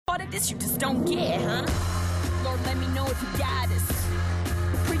this, you just don't get, huh? Lord, let me know if you got us.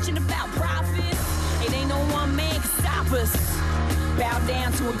 Preaching about profits, it ain't no one man can stop us. Bow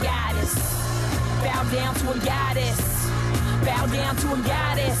down to a goddess. Bow down to a goddess. Bow down to a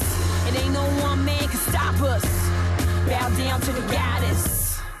goddess. It ain't no one man can stop us. Bow down to the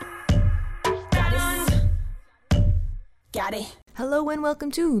goddess. Goddess. Got it. Hello and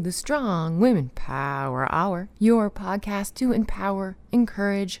welcome to the Strong Women Power Hour, your podcast to empower,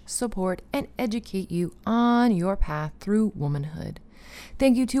 encourage, support, and educate you on your path through womanhood.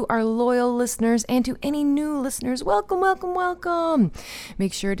 Thank you to our loyal listeners and to any new listeners. Welcome, welcome, welcome.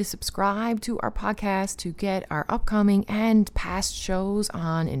 Make sure to subscribe to our podcast to get our upcoming and past shows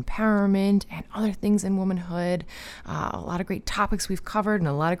on empowerment and other things in womanhood. A lot of great topics we've covered and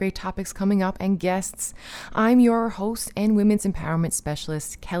a lot of great topics coming up and guests. I'm your host and women's empowerment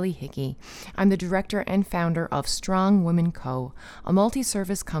specialist, Kelly Hickey. I'm the director and founder of Strong Women Co., a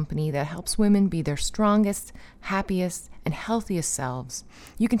multi-service company that helps women be their strongest, happiest, and healthiest selves.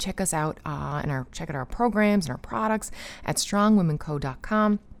 You can check us out check out our programs and our products at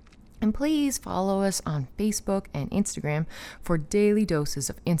strongwomenco.com. And please follow us on Facebook and Instagram for daily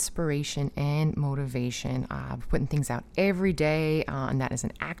doses of inspiration and motivation. We're putting things out every day, and that is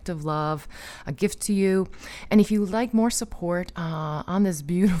an act of love, a gift to you. And if you like more support on this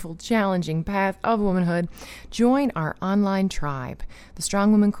beautiful, challenging path of womanhood, join our online tribe. The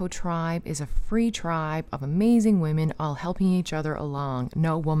Strong Women Co. Tribe is a free tribe of amazing women all helping each other along.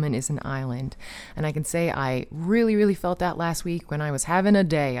 No woman is an island. And I can say I really, really felt that last week when I was having a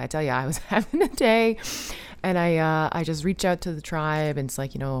day. I tell you, I was having a day, and I just reached out to the tribe, and it's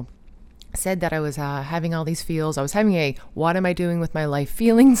like, said that I was having all these feels. I was having a what am I doing with my life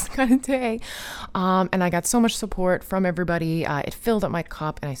feelings kind of day. And I got so much support from everybody. It filled up my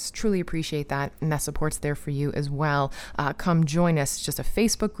cup, and I truly appreciate that. And that support's there for you as well. Come join us. It's just a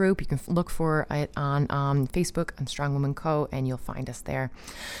Facebook group. You can look for it on Facebook on Strong Women Co., and you'll find us there.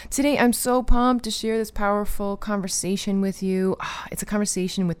 Today, I'm so pumped to share this powerful conversation with you. It's a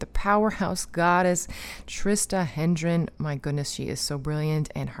conversation with the powerhouse goddess, Trista Hendren. My goodness, she is so brilliant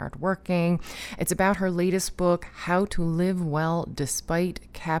and hardworking. It's about her latest book, How to Live Well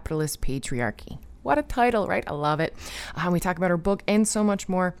Despite Capitalist Patriarchy. What a title, right? I love it. We talk about her book and so much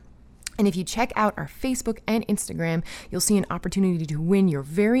more. And if you check out our Facebook and Instagram, you'll see an opportunity to win your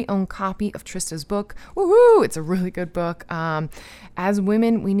very own copy of Trista's book. Woohoo! It's a really good book. As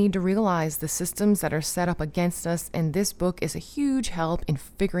women, we need to realize the systems that are set up against us, and this book is a huge help in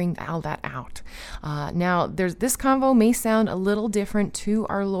figuring all that out. Now, this convo may sound a little different to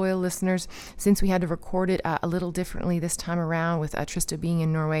our loyal listeners since we had to record it a little differently this time around with Trista being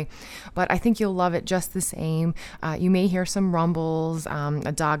in Norway, but I think you'll love it just the same. You may hear some rumbles,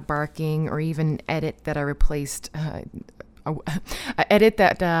 a dog barking, or even edit that I replaced I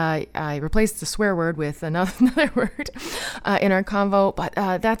replaced the swear word with another word in our convo, but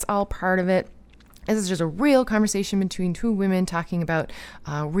that's all part of it. This is just a real conversation between two women talking about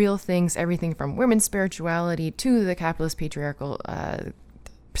real things, everything from women's spirituality to the capitalist patriarchal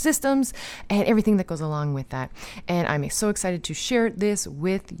systems and everything that goes along with that. And I'm so excited to share this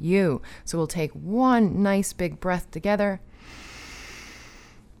with you. So we'll take one nice big breath together.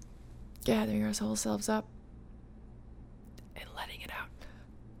 Gathering our whole selves up and letting it out.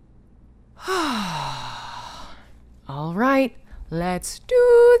 All right, let's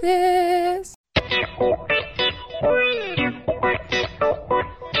do this.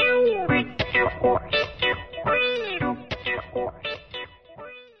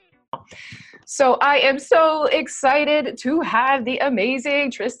 So I am so excited to have the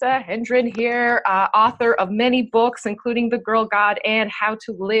amazing Trista Hendren here, author of many books, including The Girl God and How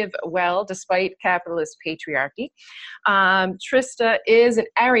to Live Well Despite Capitalist Patriarchy. Trista is an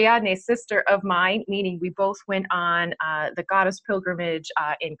Ariadne sister of mine, meaning we both went on the goddess pilgrimage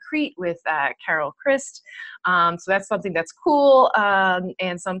in Crete with Carol Christ. So that's something that's cool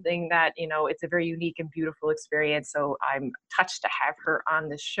and something that, it's a very unique and beautiful experience. So I'm touched to have her on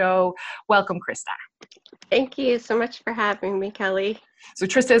the show. Welcome, Krista. Thank you so much for having me, Kelly. So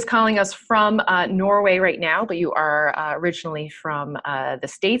Trista is calling us from Norway right now, but you are originally from the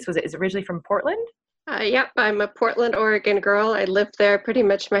States. Is it originally from Portland? Yep, I'm a Portland, Oregon girl. I lived there pretty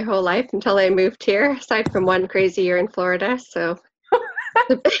much my whole life until I moved here, aside from one crazy year in Florida. So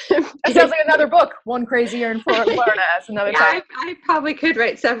That sounds like another book. One Crazy Year in Florida. That's another title. I probably could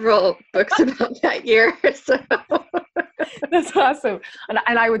write several books about that year. So. That's awesome.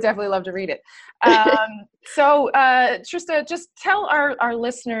 And I would definitely love to read it. Trista, just tell our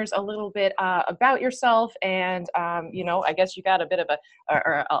listeners a little bit about yourself. And, I guess you got a bit of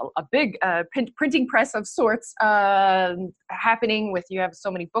a big printing press of sorts happening with, you have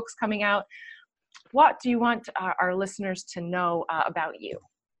so many books coming out. What do you want our listeners to know about you?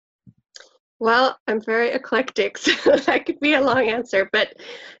 Well, I'm very eclectic, so that could be a long answer, but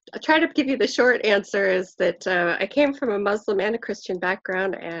I'll try to give you the short answer is that I came from a Muslim and a Christian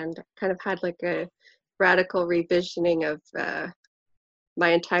background and kind of had like a radical revisioning of my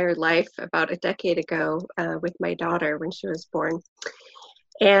entire life about a decade ago with my daughter when she was born.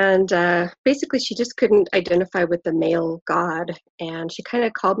 And basically she just couldn't identify with the male God, and she kind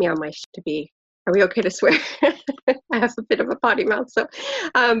of called me on my to be, are we okay to swear? I have a bit of a potty mouth, so,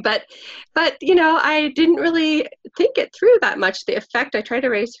 but I didn't really think it through that much. The effect, I tried to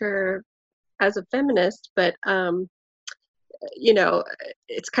raise her as a feminist, but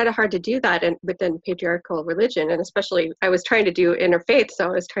it's kind of hard to do that within patriarchal religion, and especially I was trying to do interfaith, so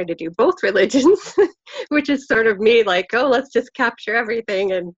I was trying to do both religions, which is sort of me like, oh, let's just capture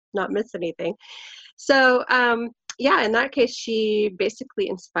everything and not miss anything. So in that case, she basically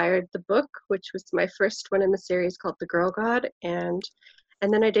inspired the book, which was my first one in the series called The Girl God. And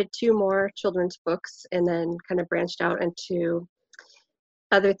then I did 2 more children's books and then kind of branched out into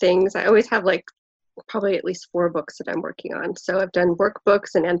other things. I always have like probably at least 4 books that I'm working on. So I've done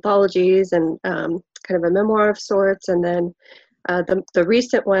workbooks and anthologies and kind of a memoir of sorts. And then the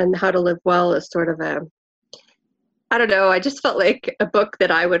recent one, How to Live Well, is sort of I don't know, I just felt like a book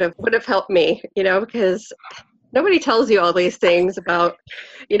that would have helped me, because nobody tells you all these things about,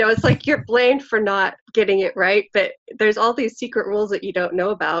 it's like you're blamed for not getting it right, but there's all these secret rules that you don't know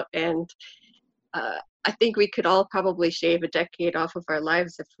about. And I think we could all probably shave a decade off of our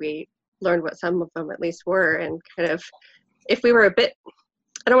lives if we learned what some of them at least were, and kind of, if we were a bit,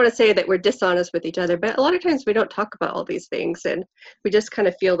 I don't want to say that we're dishonest with each other, but a lot of times we don't talk about all these things and we just kind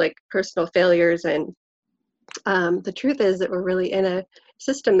of feel like personal failures. And the truth is that we're really in a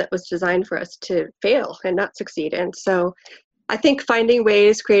system that was designed for us to fail and not succeed. And so I think finding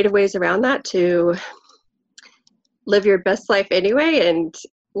creative ways around that to live your best life anyway, and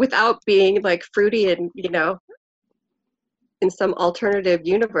without being like fruity and, in some alternative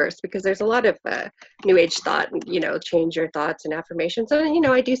universe, because there's a lot of new age thought and, change your thoughts and affirmations. And,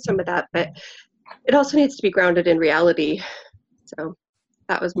 I do some of that, but it also needs to be grounded in reality. So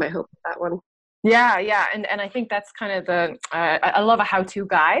that was my hope with that one. Yeah. And I think that's kind of I love a how-to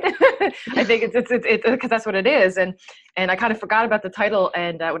guide. I think it's because that's what it is. And I kind of forgot about the title.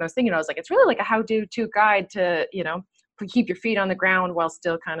 And when I was thinking, I was like, it's really like a how-to guide to, keep your feet on the ground while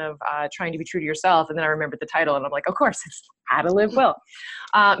still kind of trying to be true to yourself. And then I remembered the title and I'm like, of course, it's How to Live Well.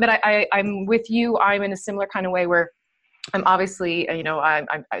 But I'm with you. I'm in a similar kind of way where I'm obviously,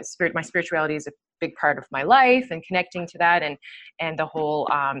 my spirituality is a big part of my life, and connecting to that, and the whole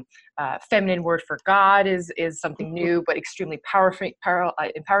feminine word for God is something new, but extremely empowering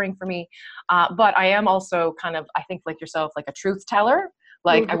for me. But I am also kind of, I think like yourself, like a truth teller.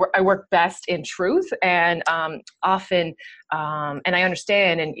 Like I work best in truth, and often, and I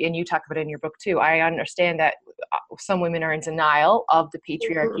understand, and you talk about it in your book too, I understand that some women are in denial of the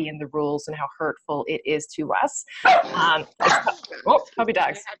patriarchy and the rules and how hurtful it is to us. Puppy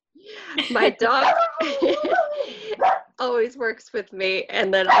dogs. My dog always works with me,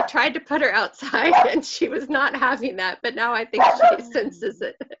 and then I tried to put her outside and she was not having that, but now I think she senses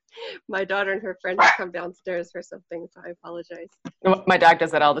it. My daughter and her friend have come downstairs for something, so I apologize. My dog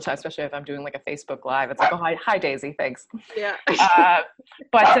does that all the time, especially if I'm doing like a Facebook Live. It's like, oh, hi Daisy, thanks. Yeah. I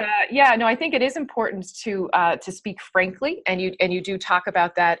think it is important to speak frankly, and you do talk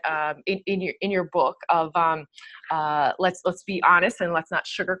about that in your book of let's be honest and let's not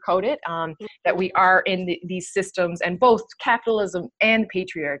sugarcoat it. That we are in these systems, and both capitalism and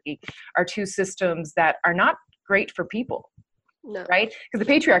patriarchy are 2 systems that are not great for people. No. Right? Because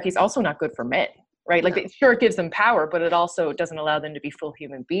the patriarchy is also not good for men, right? Like, it gives them power, but it also doesn't allow them to be full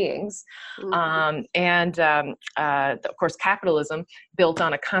human beings. Mm-hmm. Of course, capitalism built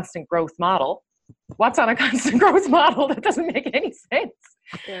on a constant growth model. What's on a constant growth model? That doesn't make any sense.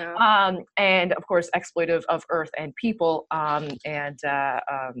 Yeah. And of course, exploitive of earth and people, and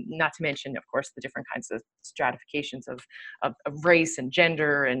not to mention, of course, the different kinds of stratifications of race and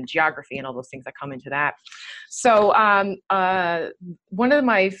gender and geography and all those things that come into that. So one of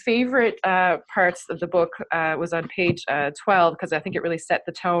my favorite parts of the book was on page 12, because I think it really set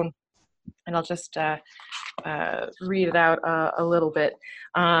the tone And I'll just read it out a little bit.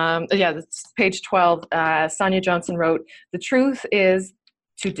 It's page 12. Sonia Johnson wrote, "The truth is,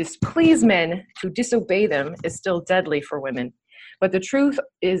 to displease men, to disobey them, is still deadly for women. But the truth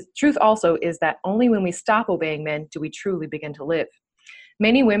also is that only when we stop obeying men do we truly begin to live.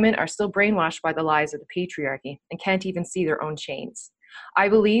 Many women are still brainwashed by the lies of the patriarchy and can't even see their own chains. I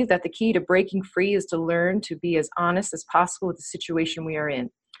believe that the key to breaking free is to learn to be as honest as possible with the situation we are in.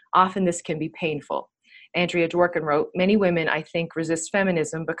 Often this can be painful." Andrea Dworkin wrote, "Many women, I think, resist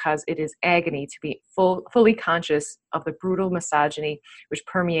feminism because it is agony to be fully conscious of the brutal misogyny which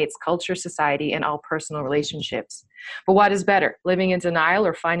permeates culture, society, and all personal relationships. But what is better, living in denial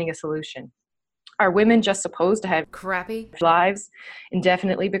or finding a solution? Are women just supposed to have crappy lives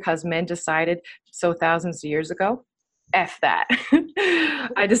indefinitely because men decided so thousands of years ago? F that."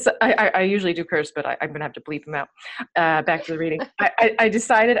 I usually do curse, but I'm going to have to bleep them out. Back to the reading. I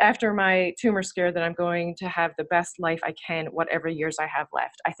decided after my tumor scare that I'm going to have the best life I can, whatever years I have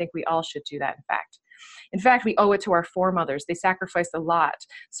left. I think we all should do that, in fact. In fact, we owe it to our foremothers. They sacrificed a lot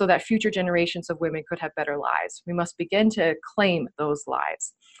so that future generations of women could have better lives. We must begin to claim those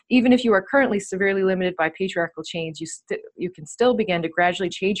lives. Even if you are currently severely limited by patriarchal chains, you can still begin to gradually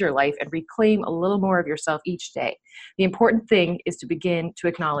change your life and reclaim a little more of yourself each day. The important thing is to begin to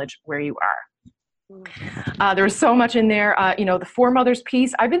acknowledge where you are. There was so much in there. The foremothers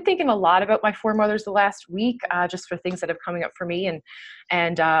piece. I've been thinking a lot about my foremothers the last week, just for things that have coming up for me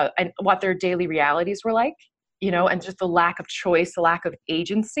and what their daily realities were like, and just the lack of choice, the lack of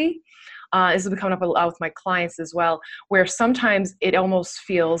agency. This has been coming up a lot with my clients as well, where sometimes it almost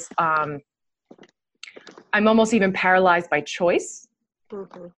feels I'm almost even paralyzed by choice.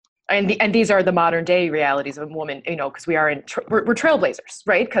 Mm-hmm. And these are the modern day realities of a woman, because we are we're trailblazers,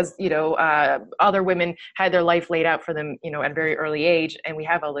 right? Because, other women had their life laid out for them, at a very early age, and we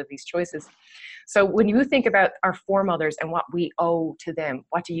have all of these choices. So when you think about our foremothers and what we owe to them,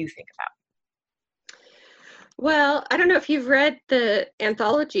 what do you think about? Well, I don't know if you've read the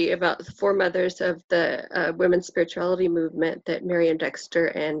anthology about the foremothers of the women's spirituality movement that Marian Dexter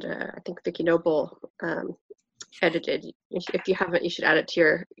and I think Vicki Noble edited. If you haven't, you should add it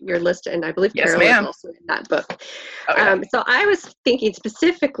to your list. And I believe Carol is also in that book. Oh, yeah. So I was thinking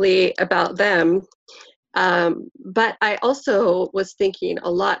specifically about them, but I also was thinking a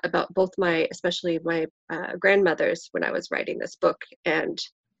lot about both especially my grandmothers when I was writing this book, and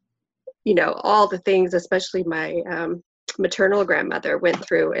all the things, especially my maternal grandmother went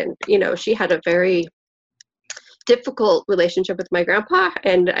through, and she had a very difficult relationship with my grandpa,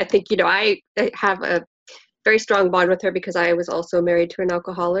 and I think I have a very strong bond with her because I was also married to an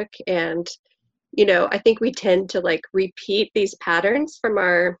alcoholic. And, I think we tend to repeat these patterns from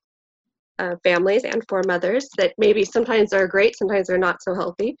our families and foremothers that maybe sometimes are great, sometimes they're not so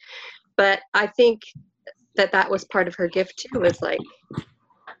healthy. But I think that was part of her gift too, was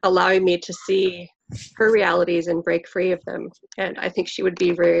allowing me to see her realities and break free of them. And I think she would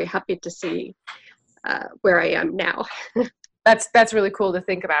be very happy to see where I am now. That's really cool to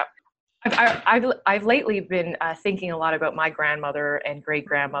think about. I've lately been thinking a lot about my grandmother and great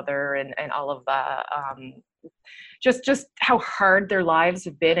grandmother and all of the just how hard their lives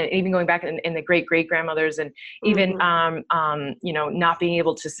have been, and even going back in the great grandmothers, and even not being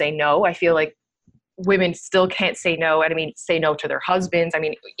able to say no. I feel like women still can't say no. And I mean, say no to their husbands. I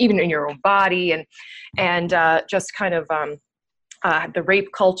mean, even in your own body, and just kind of the rape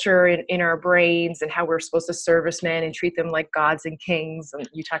culture in our brains, and how we're supposed to service men and treat them like gods and kings. And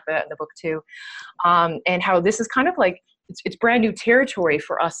you talk about that in the book too. And how this is kind of it's brand new territory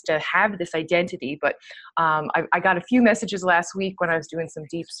for us to have this identity. But I got a few messages last week when I was doing some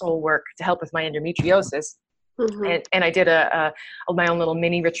deep soul work to help with my endometriosis. Mm-hmm. And I did my own little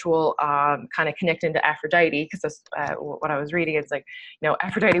mini ritual, kind of connecting to Aphrodite, because that's what I was reading. It's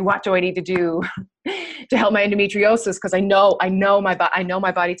Aphrodite, what do I need to do to help my endometriosis? Because I know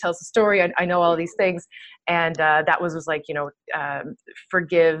my body tells the story. I know all these things, and that was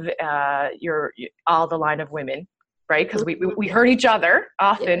forgive all the line of women. Right? Because we hurt each other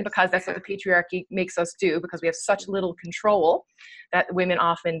often, because that's what the patriarchy makes us do, because we have such little control that women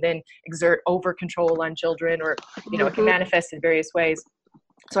often then exert over control on children, or, it can manifest in various ways.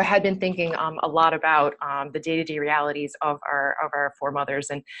 So I had been thinking a lot about the day-to-day realities of our foremothers,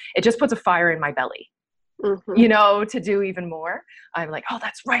 and it just puts a fire in my belly, to do even more. I'm like, oh,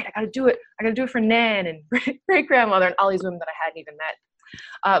 that's right. I got to do it. I got to do it for Nan and great grandmother and all these women that I hadn't even met.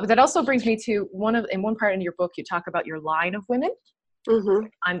 But that also brings me to in one part in your book, you talk about your line of women. Mm-hmm.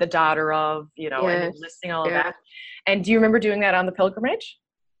 I'm the daughter of, and listing all of that. And do you remember doing that on the pilgrimage?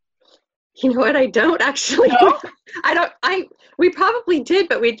 You know what? I don't actually. No? We probably did,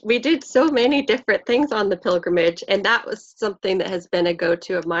 but we did so many different things on the pilgrimage, and that was something that has been a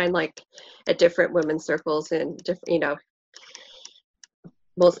go-to of mine, like at different women's circles and different,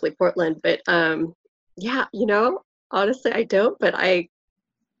 mostly Portland. But yeah, honestly, I don't. But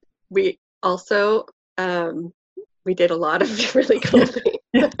we also we did a lot of really cool things.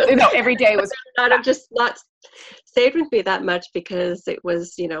 Every day was not stayed with me that much because it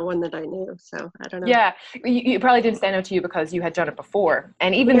was, one that I knew. So I don't know. Yeah, you probably didn't stand out to you because you had done it before.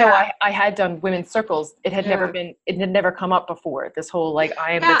 And even though I had done women's circles, it had never come up before. This whole I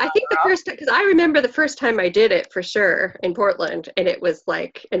am. Yeah, I think the first time, because I remember the first time I did it for sure in Portland, and it was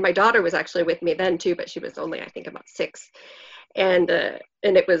and my daughter was actually with me then too, but she was only, I think, about 6. And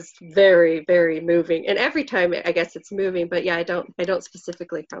it was very, very moving. And every time, I guess it's moving, but yeah, I don't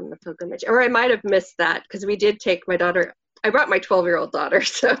specifically from the pilgrimage, or I might have missed that because we did take my daughter. I brought my 12-year-old daughter,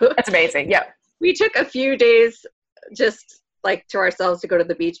 so that's amazing. Yeah, we took a few days just to ourselves to go to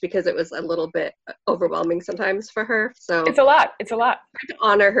the beach because it was a little bit overwhelming sometimes for her. So it's a lot. I to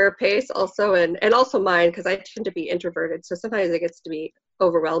honor her pace also, and also mine, because I tend to be introverted, so sometimes it gets to be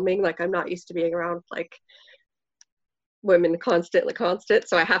overwhelming. I'm not used to being around women constant,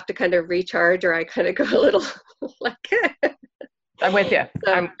 so I have to kind of recharge, or I kind of go a little I'm with you.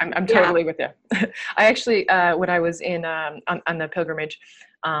 So, I'm totally with you. I actually when I was in on the pilgrimage,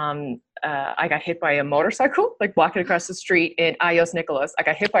 I got hit by a motorcycle, walking across the street in Ayos Nicholas. I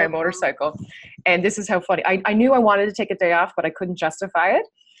got hit by a motorcycle, and this is how funny. I knew I wanted to take a day off, but I couldn't justify it.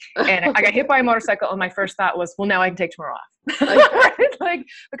 And I got hit by a motorcycle, and my first thought was, well, now I can take tomorrow off. Right?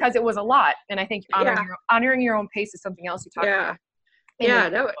 Because it was a lot. And I think honoring your own pace is something else you talk about.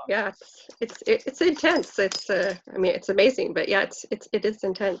 It's intense. It's amazing, but yeah, it is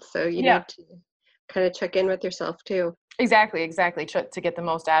intense. So you need to kind of check in with yourself too. Exactly, to get the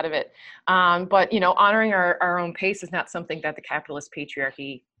most out of it. But honoring our own pace is not something that the capitalist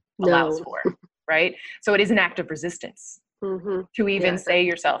patriarchy allows for, right? So it is an act of resistance. Mm-hmm. To even say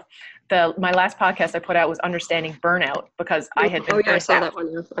yourself. My last podcast I put out was understanding burnout, because I had been. I saw that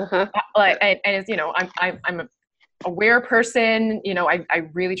one. Uh-huh. And it's, I'm a aware person. I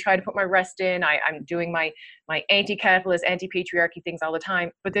really try to put my rest in. I'm doing my anti-capitalist, anti-patriarchy things all the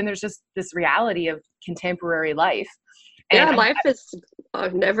time. But then there's just this reality of contemporary life. And life is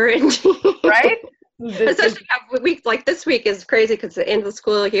never ending. Right? Especially this week is crazy because the end of the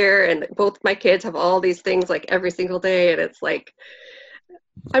school year, and both my kids have all these things every single day, and it's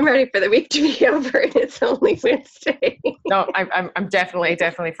I'm ready for the week to be over, and it's only Wednesday. No, I'm definitely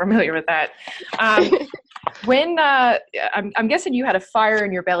familiar with that. When I'm guessing you had a fire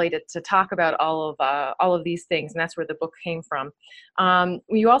in your belly to talk about all of these things, and that's where the book came from.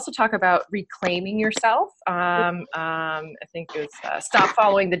 You also talk about reclaiming yourself. I think it was stop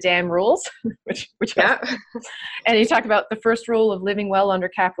following the damn rules, which and you talk about the first rule of living well under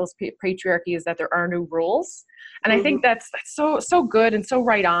capitalist patriarchy is that there are no rules. And I think that's so good and so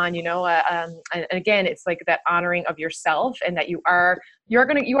right on, and again, it's that honoring of yourself, and that you are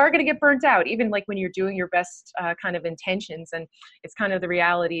gonna get burnt out, even when you're doing your best kind of intentions. And it's kind of the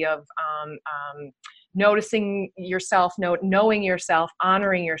reality of noticing yourself, knowing yourself,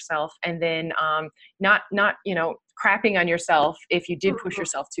 honoring yourself, and then not crapping on yourself if you did push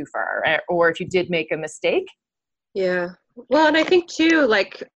yourself too far, or if you did make a mistake. Yeah. Well, and I think too,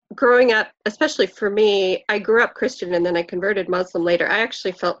 growing up, especially for me, I grew up Christian and then I converted Muslim later. I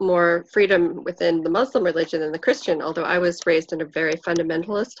actually felt more freedom within the Muslim religion than the Christian, although I was raised in a very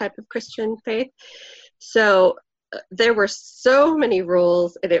fundamentalist type of Christian faith. So there were so many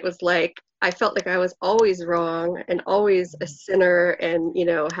rules, and it was I felt like I was always wrong and always a sinner, and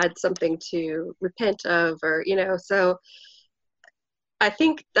had something to repent of, or so I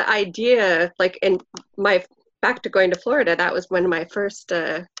think the idea, in my back to going to Florida, that was when I first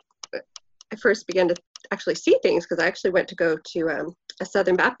began to actually see things, because I actually went to go to a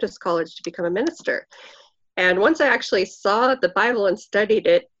Southern Baptist college to become a minister. And once I actually saw the Bible and studied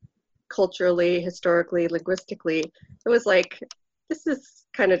it culturally, historically, linguistically, it was this is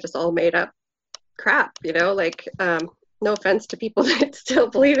kind of just all made up crap, no offense to people that still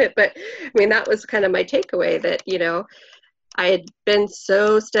believe it, but that was kind of my takeaway, that I had been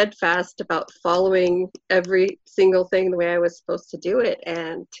so steadfast about following every single thing the way I was supposed to do it,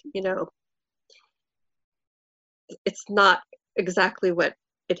 and it's not exactly what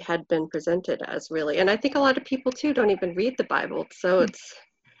it had been presented as, really. And I think a lot of people too don't even read the Bible, so it's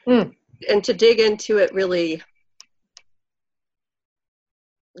and to dig into it really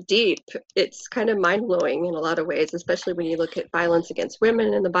deep, it's kind of mind-blowing in a lot of ways, especially when you look at violence against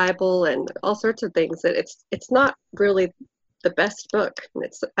women in the Bible and all sorts of things, that it's not really the best book. And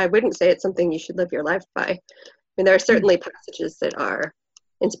I wouldn't say it's something you should live your life by. I mean, there are certainly passages that are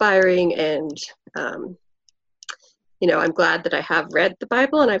inspiring, and I'm glad that I have read the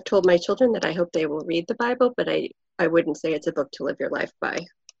Bible, and I've told my children that I hope they will read the Bible, but I wouldn't say it's a book to live your life by.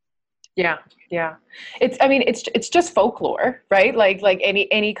 Yeah. It's just folklore, right? Like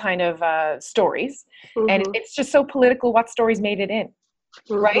any kind of stories. Mm-hmm. And it's just so political what stories made it in.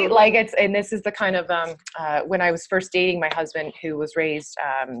 Mm-hmm. Right? Like and this is the kind of, when I was first dating my husband, who was raised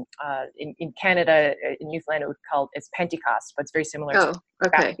in Canada, in Newfoundland, it's Pentecost, but it's very similar to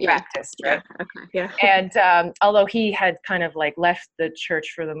Baptist, right? Yeah. Okay. Yeah. And although he had kind of like left the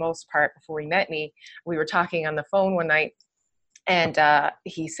church for the most part before he met me, we were talking on the phone one night, and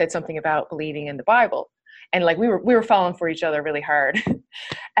he said something about believing in the Bible. And like we were falling for each other really hard.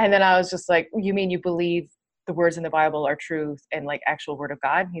 And then I was just like, you mean you believe the words in the Bible are truth and like actual word of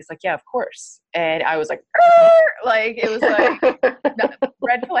God? And he's like, yeah, of course. And I was like, like, it was like,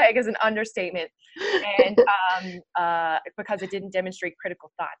 red flag is an understatement. And because it didn't demonstrate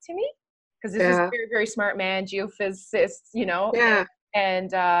critical thought to me, because this is a very, very smart man, geophysicist, Yeah.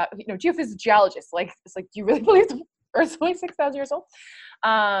 And geophysics geologist, like, it's like, do you really believe the Earth's only 6,000 years old?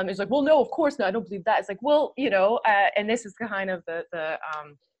 It's like, well, no, of course not. I don't believe that. It's like, well, and this is kind of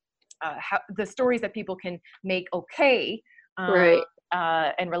how the stories that people can make okay, right,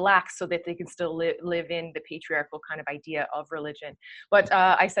 and relax so that they can still live in the patriarchal kind of idea of religion. But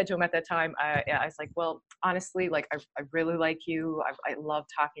I said to him at that time, I was like, well, honestly, like I really like you. I love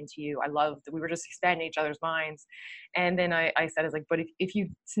talking to you. We were just expanding each other's minds. And then I said, I was like, but if you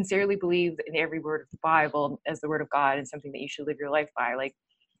sincerely believe in every word of the Bible as the word of God and something that you should live your life by, like,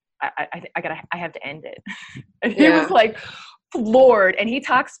 I have to end it. And he was like, Lord, and he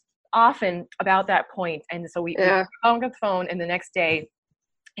talks often about that point. And so we hung up the phone, and the next day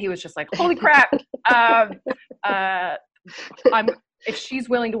he was just like, holy crap, if she's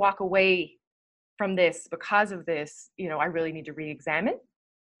willing to walk away from this because of this, I really need to re-examine.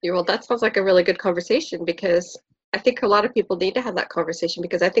 Yeah, well, that sounds like a really good conversation, because I think a lot of people need to have that conversation,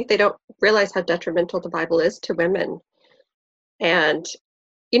 because I think they don't realize how detrimental the Bible is to women. And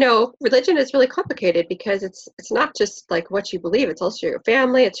religion is really complicated, because it's not just like what you believe, it's also your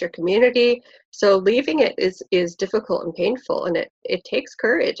family, it's your community. So leaving it is difficult and painful, and it takes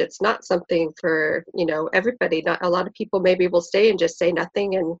courage. It's not something for, everybody. Not a lot of people maybe will stay and just say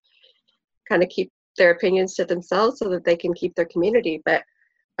nothing and kind of keep their opinions to themselves so that they can keep their community. But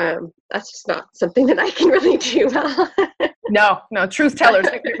that's just not something that I can really do well. No, truth tellers.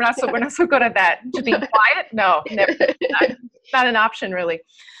 We're not so good at that. Just being quiet? No, never. Not an option, really.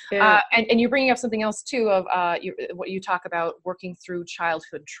 Yeah. And you're bringing up something else too of what you talk about, working through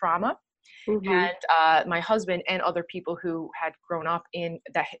childhood trauma. Mm-hmm. And my husband and other people who had grown up in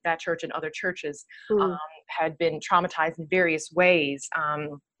that church and other churches had been traumatized in various ways.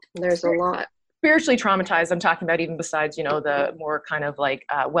 There's a lot. Spiritually traumatized, I'm talking about, even besides, the more kind of like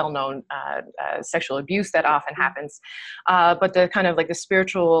well-known sexual abuse that often happens. But the kind of like the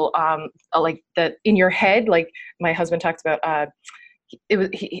spiritual, like the in your head, like my husband talks about,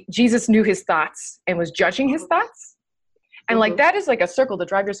 Jesus knew his thoughts and was judging his thoughts. And like, that is like a circle to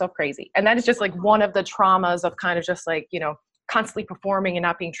drive yourself crazy. And that is just like one of the traumas of kind of just like, constantly performing and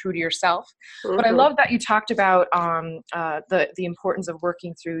not being true to yourself. Mm-hmm. But I love that you talked about the importance of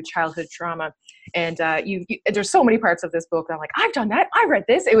working through childhood trauma. And you there's so many parts of this book that I'm like, I've done that. I read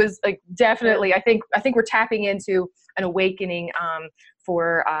this. It was like, definitely, I think we're tapping into an awakening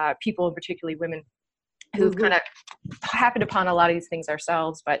for people, and particularly women, who've kind of happened upon a lot of these things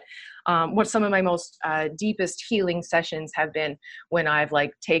ourselves. But what some of my most deepest healing sessions have been when I've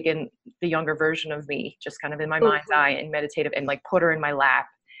like taken the younger version of me, just kind of in my mind's eye and meditative, and like put her in my lap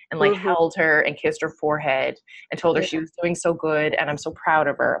and like held her and kissed her forehead and told her she was doing so good and I'm so proud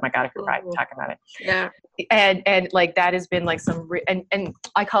of her. Oh my God, I could cry talking about it. Yeah. And like that has been like some and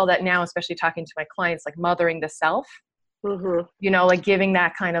I call that now, especially talking to my clients, like mothering the self. Mm-hmm. Like giving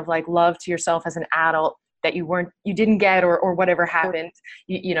that kind of like love to yourself as an adult that you didn't get, or whatever happened.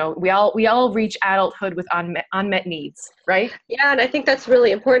 We all reach adulthood with unmet needs, right? Yeah, and I think that's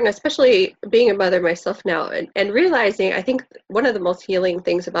really important, especially being a mother myself now, and realizing, I think one of the most healing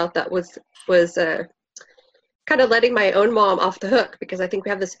things about that was kind of letting my own mom off the hook, because I think we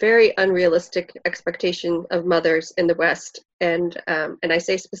have this very unrealistic expectation of mothers in the West. And I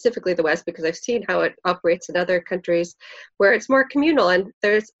say specifically the West because I've seen how it operates in other countries where it's more communal and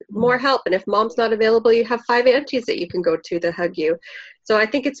there's more help. And if mom's not available, you have 5 aunties that you can go to that hug you. So I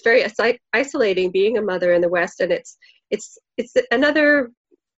think it's very isolating being a mother in the West. And it's another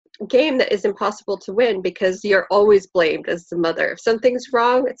game that is impossible to win, because you're always blamed as the mother. If something's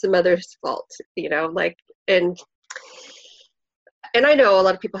wrong, it's the mother's fault, and and I know a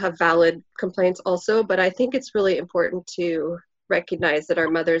lot of people have valid complaints also, but I think it's really important to recognize that our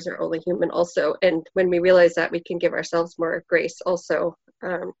mothers are only human also. And when we realize that, we can give ourselves more grace also,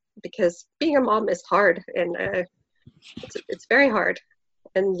 because being a mom is hard, and it's very hard.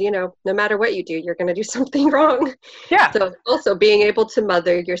 And, no matter what you do, you're going to do something wrong. Yeah. So also being able to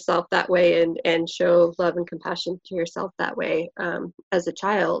mother yourself that way and show love and compassion to yourself that way as a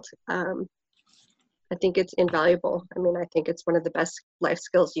child, I think it's invaluable. I mean, I think it's one of the best life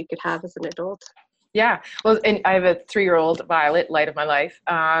skills you could have as an adult. Yeah. Well, and I have a 3-year-old, Violet, light of my life.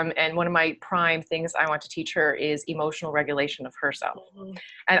 And one of my prime things I want to teach her is emotional regulation of herself. Mm-hmm.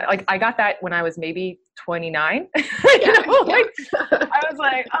 And like, I got that when I was maybe 29, I was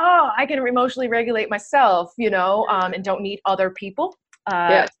like, oh, I can emotionally regulate myself, and don't need other people.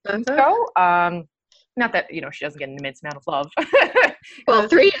 Not that, she doesn't get an immense amount of love. Well,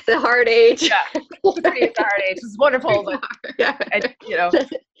 3 is a hard age. Yeah, 3 is a hard age. It's wonderful. But,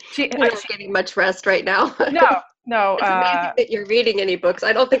 I'm not getting much rest right now. No. It's amazing that you're reading any books.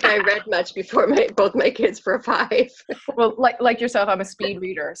 I don't think I read much before both my kids were 5. Well, like yourself, I'm a speed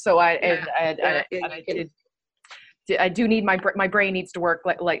reader. So I do need my brain needs to work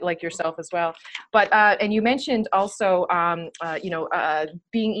like yourself as well. But and you mentioned also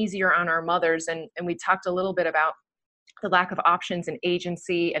being easier on our mothers, and we talked a little bit about the lack of options and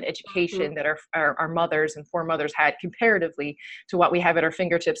agency and education that our mothers and foremothers had comparatively to what we have at our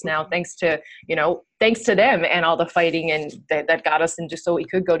fingertips now, thanks to them and all the fighting and that got us, and just so we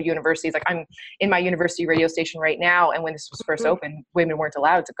could go to universities. Like, I'm in my university radio station right now, and when this was first opened, women weren't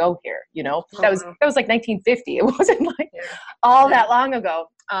allowed to go here. That was like 1950. It wasn't like all that long ago.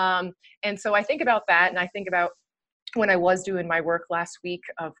 And so I think about that, and I think about when I was doing my work last week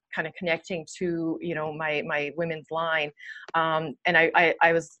of kind of connecting to, my women's line. And I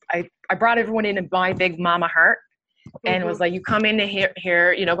brought everyone into my big mama heart, and was like, you come into here,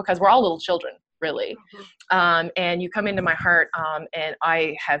 because we're all little children, really. And you come into my heart, and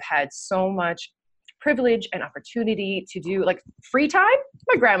I have had so much privilege and opportunity to do like free time.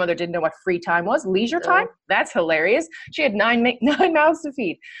 My grandmother didn't know what free time was. Leisure time. That's hilarious. She had 9 mouths to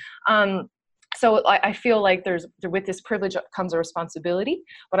feed. So I feel like with this privilege comes a responsibility.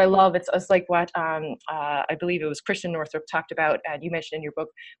 What I love, it's like what I believe it was Christian Northrup talked about, and you mentioned in your book,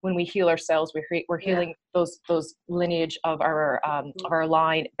 when we heal ourselves, we're healing those lineage of our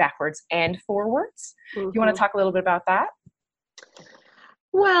line backwards and forwards. You want to talk a little bit about that?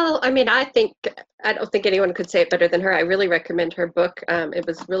 Well, I mean, I don't think anyone could say it better than her. I really recommend her book. It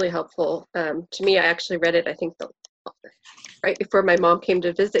was really helpful to me. I actually read it, I think, right before my mom came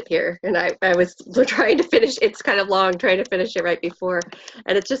to visit here, and I was trying to finish. It's kind of long, trying to finish it right before,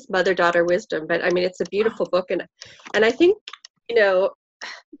 and it's just mother-daughter wisdom. But I mean, it's a beautiful book, and I think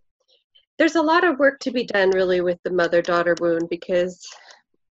there's a lot of work to be done really with the mother-daughter wound, because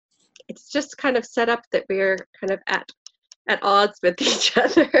it's just kind of set up that we're kind of at odds with each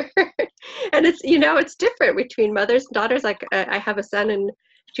other, and it's different between mothers and daughters. Like I have a son and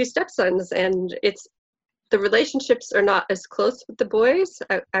 2 stepsons, and the relationships are not as close with the boys.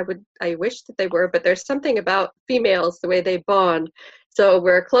 I wish that they were, but there's something about females, the way they bond. So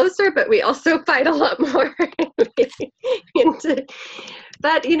we're closer, but we also fight a lot more.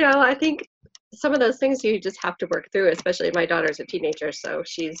 But, I think some of those things you just have to work through, especially my daughter's a teenager, so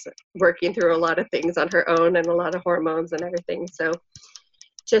she's working through a lot of things on her own, and a lot of hormones and everything. So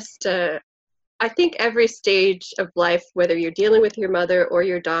just, I think every stage of life, whether you're dealing with your mother or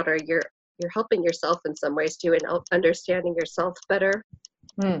your daughter, you're helping yourself in some ways too, and understanding yourself better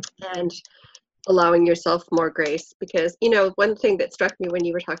and allowing yourself more grace. Because, one thing that struck me when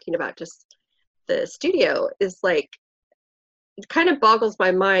you were talking about just the studio is like, it kind of boggles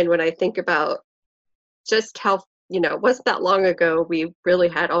my mind when I think about just how, it wasn't that long ago we really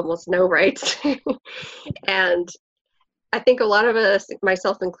had almost no rights. And I think a lot of us,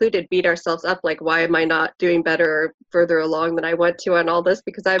 myself included, beat ourselves up like, why am I not doing better or further along than I want to on all this?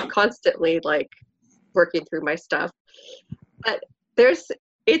 Because I'm constantly like working through my stuff. But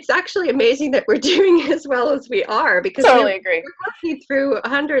it's actually amazing that we're doing as well as we are, because totally agree. We're working through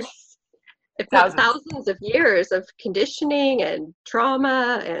hundreds, if not thousands of years of conditioning and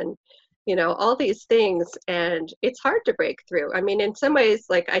trauma and, all these things. And it's hard to break through. I mean, in some ways,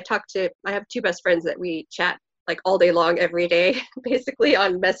 like I have 2 best friends that we chat like all day long, every day, basically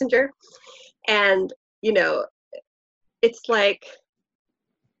on Messenger. And, it's like,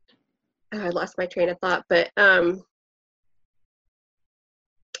 I lost my train of thought, but, I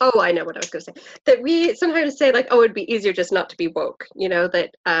know what I was going to say. That we sometimes say like, it'd be easier just not to be woke,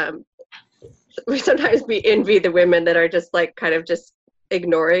 that we envy the women that are just like kind of just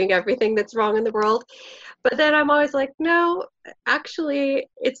ignoring everything that's wrong in the world. But then I'm always like, no, actually,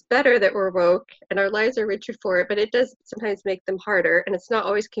 it's better that we're woke and our lives are richer for it, but it does sometimes make them harder. And it's not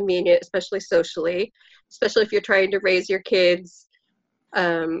always convenient, especially socially, especially if you're trying to raise your kids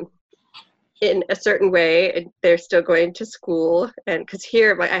in a certain way and they're still going to school. And because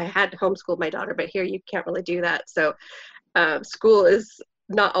here, I had homeschooled my daughter, but here you can't really do that. So school is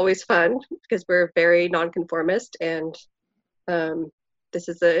not always fun because we're very nonconformist, and this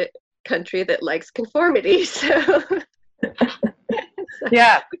is a country that likes conformity, so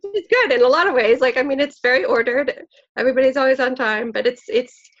Yeah. which is good in a lot of ways. Like, I mean, it's very ordered, everybody's always on time, but it's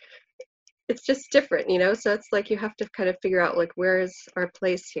just different, you know. So it's like you have to kind of figure out, like, where's our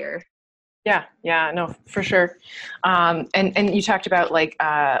place here. Yeah, no, for sure. And you talked about like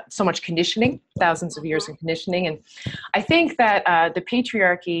so much conditioning, thousands of years of conditioning, and I think that the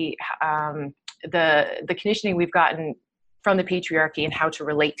patriarchy, the conditioning we've gotten from the patriarchy and how to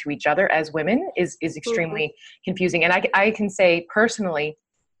relate to each other as women is extremely confusing. And I can say personally,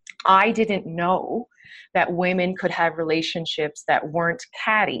 I didn't know that women could have relationships that weren't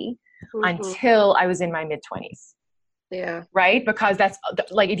catty until I was in my mid-20s. Yeah. Right? Because that's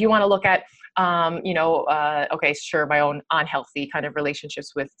like, if you want to look at, okay, sure, my own unhealthy kind of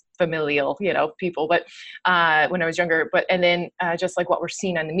relationships with familial, people, but when I was younger, and then just like what we're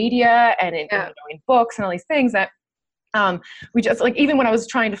seeing on the media and in books and all these things that we just, like, even when I was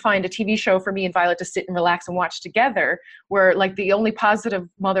trying to find a TV show for me and Violet to sit and relax and watch together, where like the only positive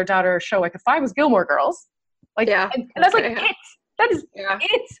mother-daughter show I could find was Gilmore Girls. Like, and that's like it. That is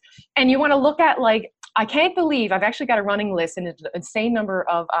it. And you want to look at, like, I can't believe I've actually got a running list and an insane number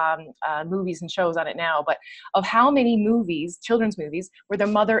of movies and shows on it now, but of how many movies, children's movies, where the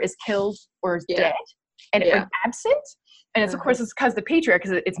mother is killed or is dead and absent. And it's, of course, it's because the patriarch,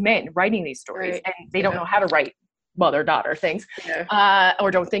 because it's men writing these stories, and they don't know how to write mother-daughter things,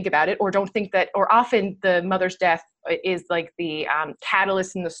 or don't think about it, or don't think that, or often the mother's death is like the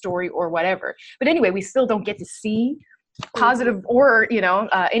catalyst in the story or whatever. But anyway, we still don't get to see positive or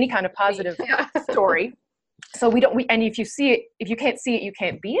any kind of positive story. So and if you see it, if you can't see it, you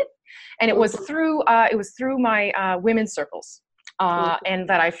can't be it. And it was through my women's circles, and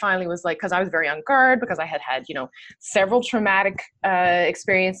that I finally was like, because I was very on guard, because I had several traumatic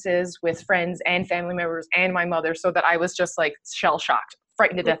experiences with friends and family members and my mother, so that I was just like shell shocked,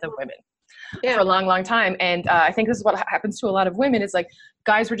 frightened to death of women for a long, long time. And I think this is what happens to a lot of women, is like,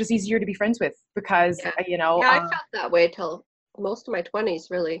 guys were just easier to be friends with because, I felt that way till most of my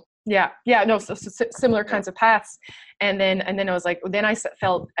 20s, really. So similar kinds of paths. And then I was like, then I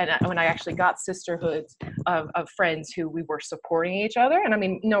felt, and when I actually got sisterhoods of friends who we were supporting each other, and I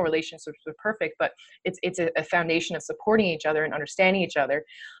mean, no relationships were perfect, but it's a foundation of supporting each other and understanding each other,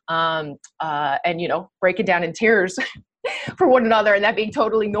 and breaking down in tears for one another, and that being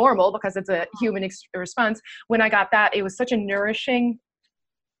totally normal because it's a human response. When I got that, it was such a nourishing,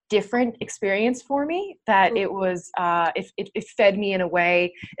 different experience for me that it was it fed me in a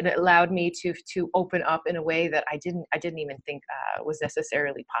way, and it allowed me to open up in a way that I didn't even think was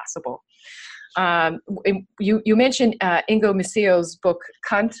necessarily possible. You mentioned Ingo Missio's book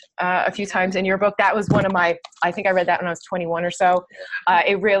Cunt a few times in your book. That was one of my, I think I read that when I was 21 or so.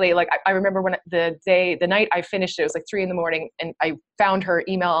 It really, like, I remember when the night I finished it was like 3 a.m, and I found her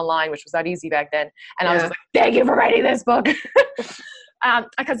email online, which was not easy back then, and I was like, thank you for writing this book.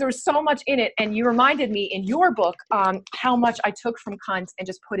 Because there was so much in it, and you reminded me in your book how much I took from Cunt and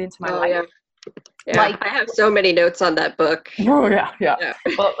just put into my life. Like, I have so many notes on that book. Oh yeah.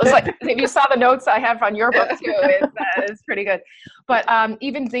 Well, it's like, if you saw the notes I have on your book too, it's pretty good. But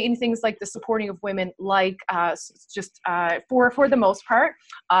even in things like the supporting of women, like for the most part,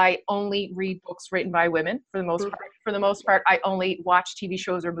 I only read books written by women. For the most part, I only watch TV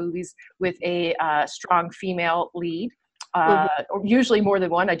shows or movies with a strong female lead. Or usually more than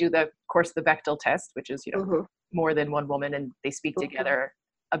one. I do of course the Bechdel test, which is more than one woman and they speak together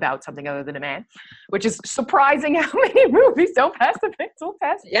about something other than a man, which is surprising how many movies don't pass the Bechdel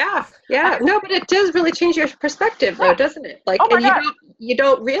test. No, but it does really change your perspective though, doesn't it? Like, you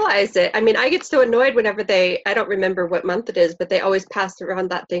don't realize it. I mean, I get so annoyed whenever I don't remember what month it is, but they always pass around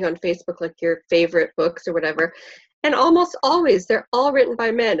that thing on Facebook, like your favorite books or whatever, and almost always they're all written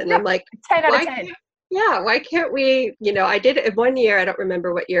by men, and I'm like, 10 out of 10. Why can't we, I did it 1 year, I don't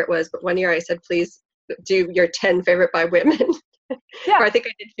remember what year it was, but 1 year I said, please do your 10 favorite by women. Or I think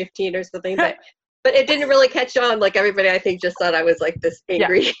I did 15 or something, but it didn't really catch on. Like, everybody, I think, just thought I was like this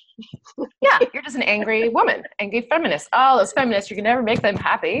angry. You're just an angry woman, angry feminist. Oh, those feminists, you can never make them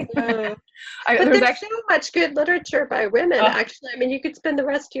happy. But there's actually so much good literature by women. Actually, I mean, you could spend the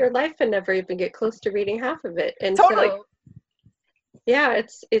rest of your life and never even get close to reading half of it. And totally. so,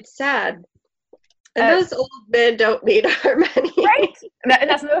 it's sad. And those old men don't need our money. Right. And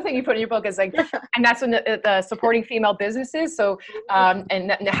that's another thing you put in your book is like, and that's when the supporting female businesses. So,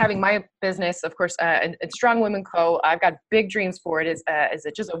 and having my business, of course, and Strong Women Co. I've got big dreams for it. Is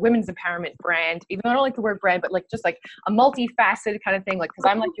it just a women's empowerment brand? Even though I don't like the word brand, but like just like a multifaceted kind of thing. Like, because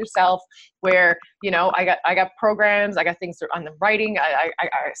I'm like yourself, where I got programs, I got things on the writing. I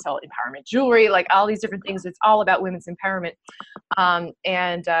sell empowerment jewelry, like all these different things. It's all about women's empowerment,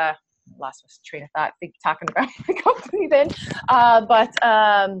 lost my train of thought, talking about my company then.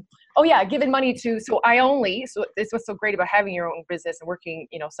 Giving money to, so it's what's so great about having your own business and working,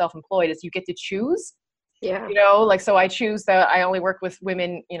 self-employed is you get to choose. Yeah. So I choose that I only work with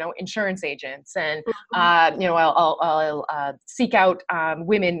women, insurance agents, and, I'll seek out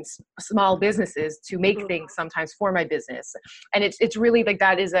women's small businesses to make things sometimes for my business. And it's really like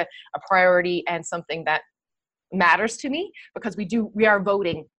that is a priority and something that matters to me, because we are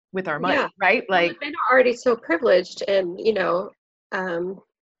voting with our money, right? Like, men are already so privileged, and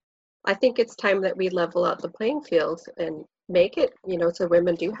I think it's time that we level out the playing field and make it, so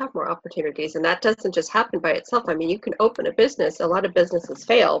women do have more opportunities. And that doesn't just happen by itself. I mean, you can open a business. A lot of businesses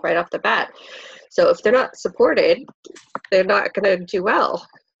fail right off the bat. So if they're not supported, they're not going to do well.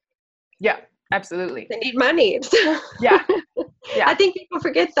 Yeah, absolutely. They need money. Yeah. I think people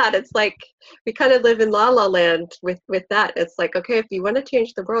forget that. It's like we kind of live in la la land with that. It's like, okay, if you want to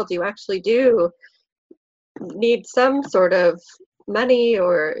change the world, you actually do need some sort of money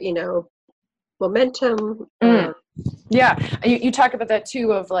or momentum. Yeah, you talk about that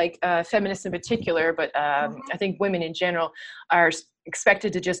too, of like feminists in particular, but I think women in general are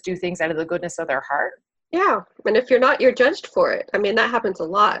expected to just do things out of the goodness of their heart. Yeah, and if you're not, you're judged for it. I mean, that happens a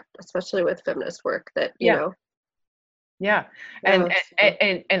lot, especially with feminist work. That you know. Yeah, and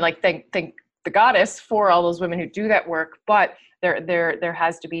like thank the goddess for all those women who do that work, but there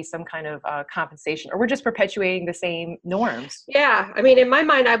has to be some kind of compensation, or we're just perpetuating the same norms. Yeah, I mean, in my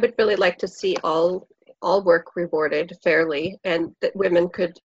mind, I would really like to see all work rewarded fairly, and that women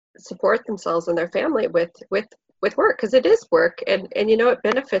could support themselves and their family with work, because it is work, and it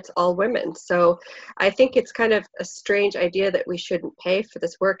benefits all women. So I think it's kind of a strange idea that we shouldn't pay for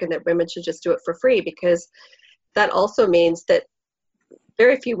this work and that women should just do it for free, because that also means that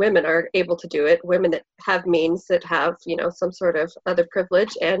very few women are able to do it. Women that have means, that have, some sort of other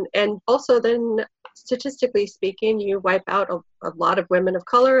privilege. And also then, statistically speaking, you wipe out a lot of women of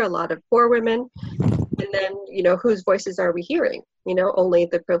color, a lot of poor women. And then, whose voices are we hearing? Only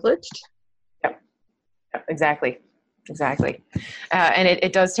the privileged. Yep, exactly. And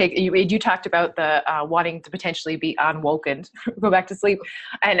it does take, you talked about the wanting to potentially be unwoken, go back to sleep.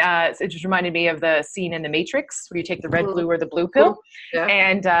 And it just reminded me of the scene in The Matrix where you take the red, blue, or the blue pill. Yeah.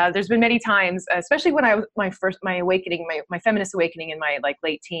 And there's been many times, especially when I was my awakening, my feminist awakening in my like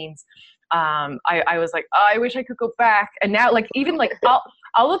late teens, I was like, oh, I wish I could go back. And now, like, even like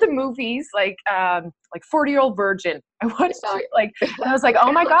all of the movies, like 40-Year-Old Virgin, I watched it, like, and I was like,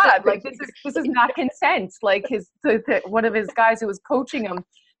 oh my God, like this is not consent. Like one of his guys who was coaching him,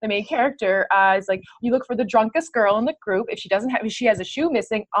 the main character, is like, you look for the drunkest girl in the group. If she has a shoe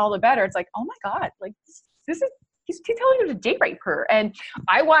missing, all the better. It's like, oh my God, like this is. He's telling you to date rape her. And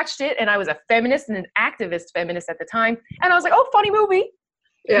I watched it, and I was a feminist and an activist feminist at the time. And I was like, oh, funny movie.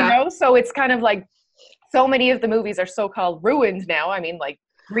 Yeah. So it's kind of like so many of the movies are so-called ruined now. I mean, like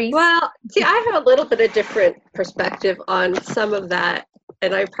Grease. Well, see, I have a little bit of different perspective on some of that,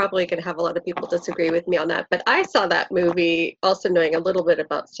 and I'm probably going to have a lot of people disagree with me on that. But I saw that movie also knowing a little bit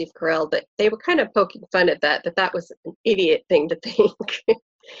about Steve Carell, that they were kind of poking fun at that was an idiot thing to think.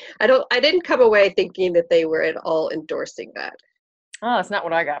 I didn't come away thinking that they were at all endorsing that. Oh, that's not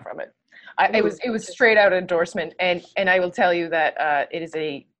what I got from it. It was straight out endorsement, and I will tell you that it is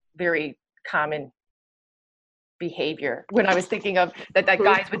a very common behavior. When I was thinking of that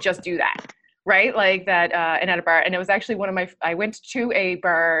guys would just do that, right? Like that, and at a bar, and it was actually I went to a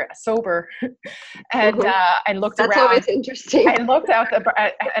bar sober, and looked around. That's always interesting. I looked out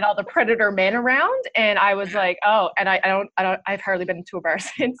at all the predator men around, and I was like, oh, and I've hardly been to a bar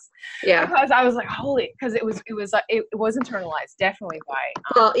since. Yeah. Because I was like, holy, because it was internalized, definitely by.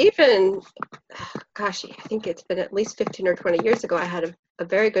 Well, even, gosh, I think it's been at least 15 or 20 years ago. I had a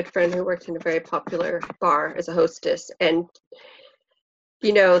very good friend who worked in a very popular bar as a hostess, and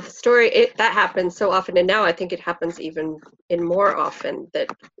the story, that happens so often, and now I think it happens even more often, that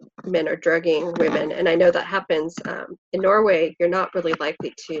men are drugging women. And I know that happens in Norway. You're not really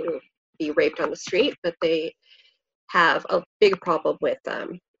likely to be raped on the street, but they have a big problem with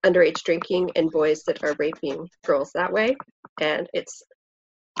underage drinking and boys that are raping girls that way. And it's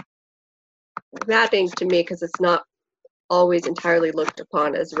maddening to me, because it's not always entirely looked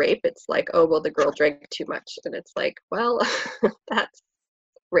upon as rape. It's like, oh, well, the girl drank too much. And it's like, well, that's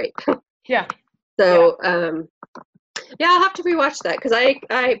rape. Yeah. So, yeah, I'll have to rewatch that because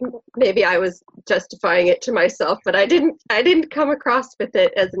I maybe I was justifying it to myself, but I didn't come across with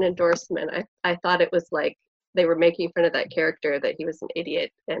it as an endorsement. I thought it was like they were making fun of that character, that he was an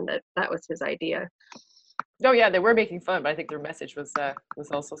idiot, and that was his idea. Oh yeah, they were making fun, but I think their message was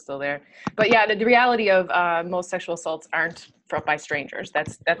also still there. But yeah, the reality of most sexual assaults aren't by strangers.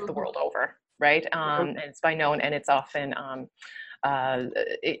 That's the world over, right? And it's by known, and it's often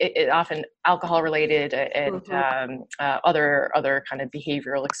often alcohol related and other kind of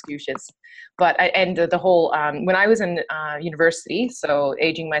behavioral excuses. But the whole when I was in university, so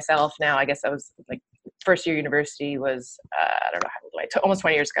aging myself now, I guess I was like first year university was I don't know how old almost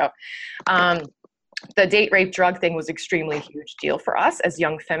 20 years ago. The date rape drug thing was extremely huge deal for us as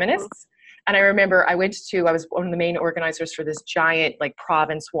young feminists. And I remember I was one of the main organizers for this giant, like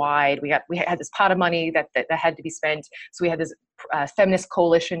province-wide. We had this pot of money that had to be spent. So we had this feminist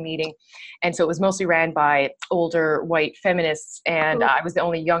coalition meeting. And so it was mostly ran by older white feminists. And I was the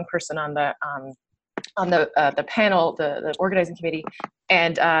only young person on the panel, the organizing committee.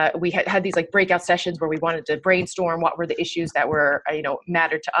 And we had these like breakout sessions where we wanted to brainstorm what were the issues that were,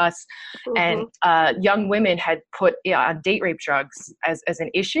 mattered to us. And young women had put on date rape drugs as an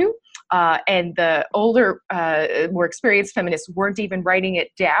issue. And the older, more experienced feminists weren't even writing it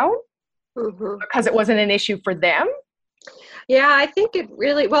down because it wasn't an issue for them. Yeah, I think it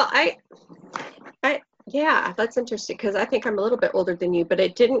really, well, yeah, that's interesting because I think I'm a little bit older than you, but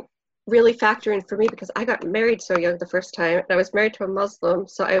it didn't really factor in for me because I got married so young the first time, and I was married to a Muslim,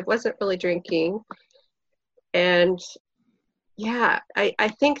 so I wasn't really drinking. And yeah, I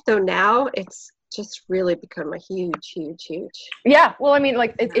think though now it's just really become a huge. Yeah, well, I mean,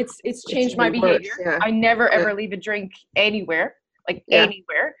 like it's changed my behavior. Yeah. I never ever leave a drink anywhere,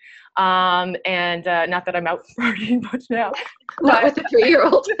 anywhere. And not that I'm out partying much now. Not with a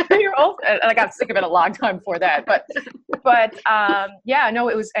 3-year-old. And I got sick of it a long time before that. But yeah, no,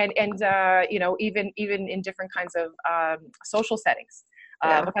 it was, and even in different kinds of social settings,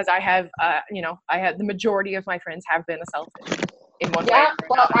 because I have the majority of my friends have been assaulted in one way or another.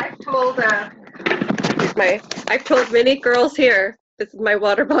 Well, I've told many girls here, this is my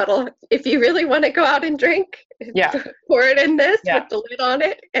water bottle, if you really want to go out and drink, pour it in this with the lid on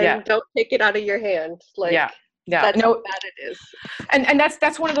it, and don't take it out of your hand. That's how bad it is. And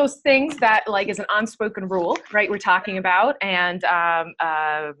that's one of those things that like is an unspoken rule, right? We're talking about, and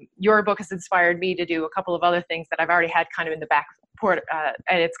your book has inspired me to do a couple of other things that I've already had kind of in the back port,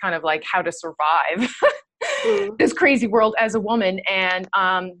 and it's kind of like how to survive this crazy world as a woman. And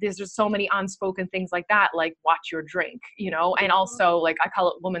there's just so many unspoken things like that, like watch your drink, and also like I call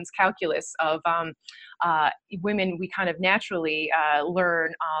it woman's calculus of women, we kind of naturally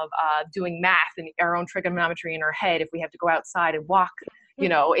learn of doing math and our own trigonometry in our head if we have to go outside and walk,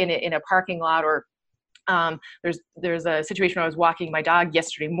 in a parking lot, or there's a situation where I was walking my dog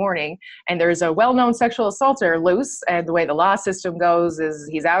yesterday morning, and there's a well-known sexual assaulter loose, and the way the law system goes is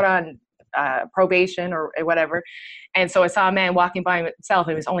he's out on probation or whatever. And so I saw a man walking by himself,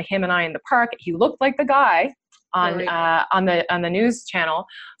 and it was only him and I in the park. He looked like the guy on the news channel.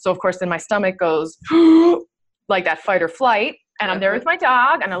 So of course then my stomach goes like that fight or flight, and I'm there with my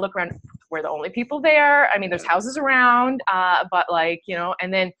dog, and I look around, we're the only people there. I mean, there's houses around, but like,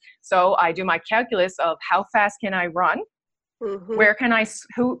 and then, so I do my calculus of how fast can I run? Where can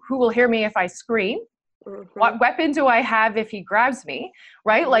who will hear me if I scream? What weapon do I have if he grabs me?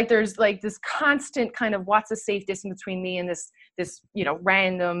 Right? Like there's like this constant kind of what's a safe distance between me and this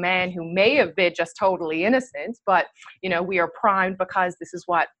random man who may have been just totally innocent, but we are primed because this is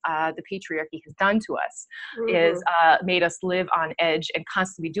what the patriarchy has done to us, is made us live on edge and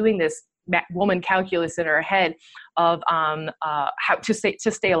constantly doing this woman calculus in our head of how to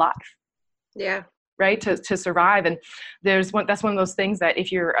stay alive. Yeah. Right, to survive. And that's one of those things that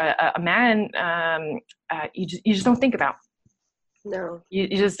if you're a man, you just don't think about. No, you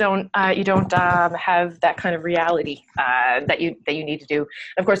just don't. You don't have that kind of reality that you need to do.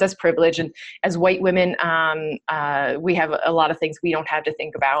 Of course, that's privilege. And as white women, we have a lot of things we don't have to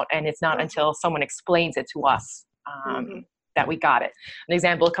think about, and it's not until someone explains it to us that we got it. An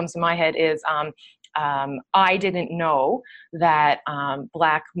example that comes to my head is I didn't know that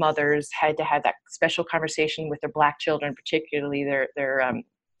Black mothers had to have that special conversation with their Black children, particularly their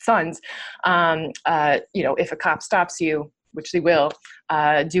sons. If a cop stops you, which they will,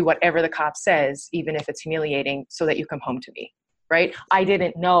 do whatever the cop says, even if it's humiliating, so that you come home to me. Right? I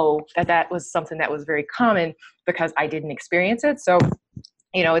didn't know that was something that was very common because I didn't experience it. So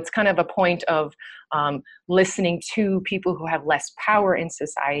it's kind of a point of listening to people who have less power in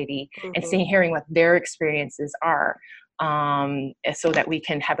society and hearing what their experiences are, so that we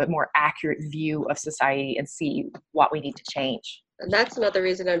can have a more accurate view of society and see what we need to change. And that's another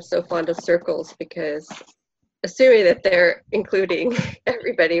reason I'm so fond of circles, because assuming that they're including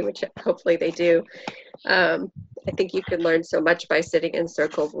everybody, which hopefully they do, I think you can learn so much by sitting in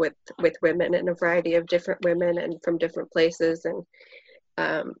circles with women, and a variety of different women and from different places. And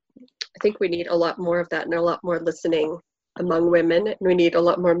I think we need a lot more of that, and a lot more listening among women. And we need a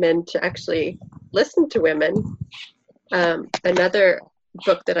lot more men to actually listen to women. Another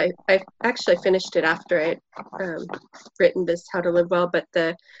book that I actually finished it after I'd written this, How to Live Well, but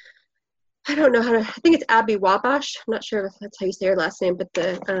I don't know I think it's Abby Wabash. I'm not sure if that's how you say her last name, but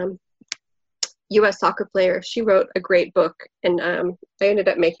the U.S. soccer player. She wrote a great book, and I ended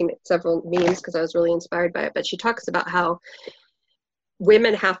up making it several memes because I was really inspired by it. But she talks about how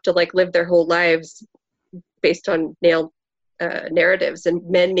women have to like live their whole lives based on male narratives, and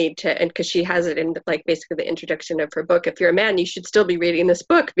men need to, and because she has it in like basically the introduction of her book, if you're a man, you should still be reading this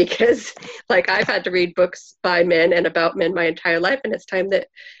book, because like I've had to read books by men and about men my entire life, and it's time that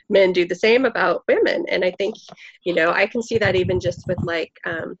men do the same about women. And I think, I can see that even just with like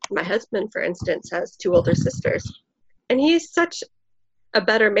my husband, for instance, has 2 older sisters, and he's such a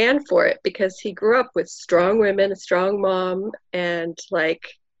better man for it, because he grew up with strong women, a strong mom, and like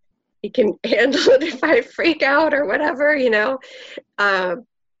he can handle it if I freak out or whatever, I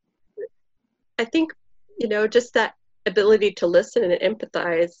think, just that ability to listen and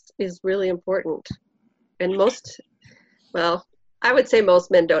empathize is really important. And I would say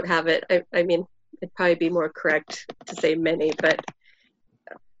most men don't have it. I mean, it'd probably be more correct to say many, but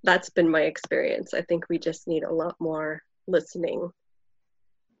that's been my experience. I think we just need a lot more listening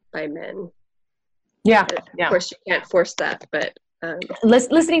by men. Yeah. Of course, you can't force that, but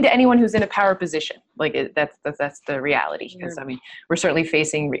listening to anyone who's in a power position, like that's the reality. Because I mean, we're certainly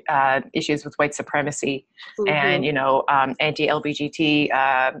facing issues with white supremacy and anti-LGBT,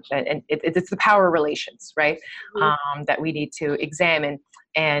 and it's the power relations, right? That we need to examine.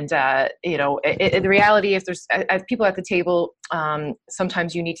 And the reality is, there's as people at the table,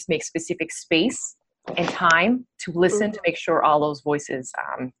 sometimes you need to make specific space and time to listen to make sure all those voices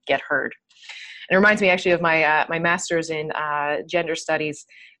get heard. It reminds me actually of my master's in gender studies,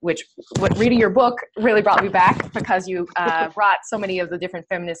 which reading your book really brought me back, because you brought so many of the different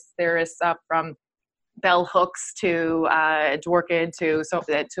feminist theorists up, from bell hooks to Dworkin to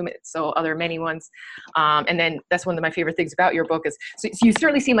so other many ones. And then that's one of my favorite things about your book is, so you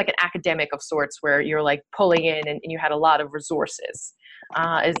certainly seem like an academic of sorts, where you're like pulling in and you had a lot of resources.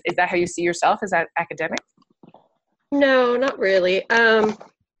 Is that how you see yourself? Is that academic? No, not really.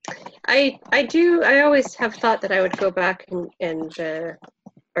 I always have thought that I would go back and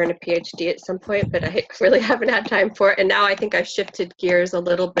earn a PhD at some point, but I really haven't had time for it. And now I think I've shifted gears a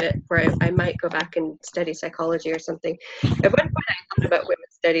little bit, where I might go back and study psychology or something. At one point I thought about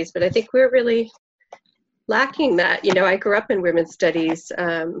women's studies, but I think we're really lacking that. I grew up in women's studies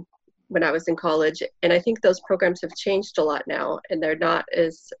when I was in college, and I think those programs have changed a lot now, and they're not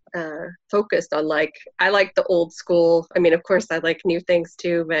as focused on I like the old school. I mean, of course I like new things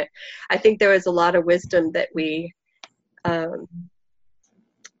too, but I think there was a lot of wisdom that we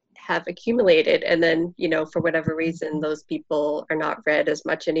have accumulated, and then for whatever reason those people are not read as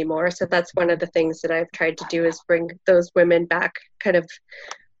much anymore. So that's one of the things that I've tried to do, is bring those women back kind of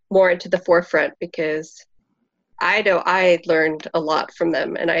more into the forefront, because I know I learned a lot from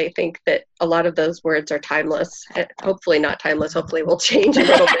them, and I think that a lot of those words are timeless. Hopefully not timeless. Hopefully we'll change a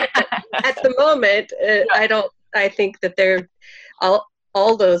little bit. At the moment, I think that they're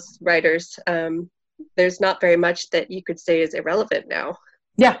all those writers. There's not very much that you could say is irrelevant now.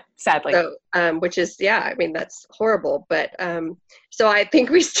 Yeah, sadly. So, which is, I mean, that's horrible. But so I think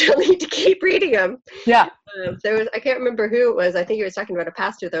we still need to keep reading them. Yeah. I can't remember who it was. I think he was talking about a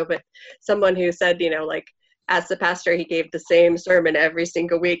pastor though, but someone who said, as the pastor, he gave the same sermon every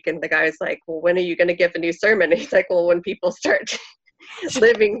single week. And the guy's like, well, when are you going to give a new sermon? And he's like, well, when people start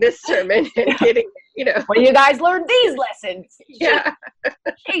living this sermon and getting, when you guys learn these lessons. Yeah.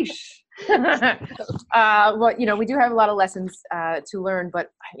 Sheesh. Well, we do have a lot of lessons to learn,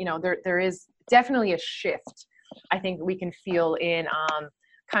 but there is definitely a shift. I think we can feel in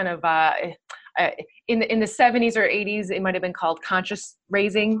kind of in the 70s or 80s, it might have been called conscious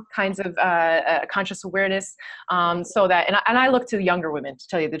raising kinds of conscious awareness. So that, and I look to the younger women, to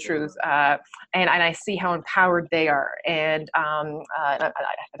tell you the truth, and I see how empowered they are. And I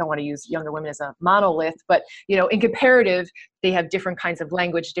don't want to use younger women as a monolith, but in comparative, they have different kinds of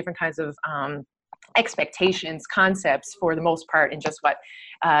language, different kinds of expectations, concepts for the most part, and just what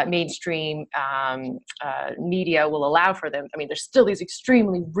mainstream media will allow for them. I mean, there's still these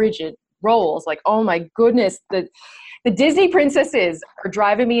extremely rigid roles. Like, oh my goodness, the Disney princesses are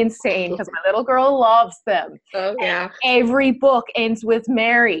driving me insane because my little girl loves them. Oh yeah. And every book ends with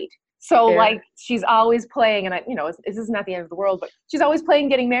married. So like she's always playing, and this is not the end of the world, but she's always playing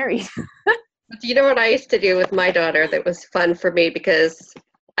getting married. You know what I used to do with my daughter that was fun for me, because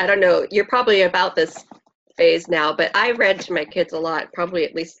I don't know, you're probably about this phase now, but I read to my kids a lot, probably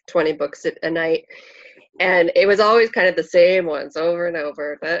at least 20 books a night. And it was always kind of the same ones over and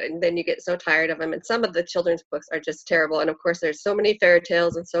over. And then you get so tired of them. And some of the children's books are just terrible. And of course, there's so many fairy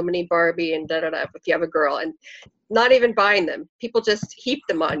tales and so many Barbie and da-da-da if you have a girl. And not even buying them. People just heap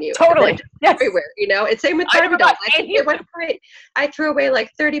them on you. Totally. Yes. Everywhere, It's same with Barbie dolls. I threw away like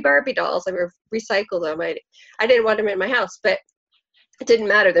 30 Barbie dolls. I recycled them. I didn't want them in my house, but it didn't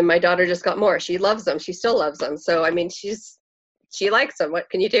matter. Then my daughter just got more. She loves them. She still loves them. So, I mean, she likes them. What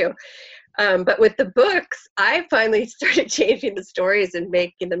can you do? But with the books, I finally started changing the stories and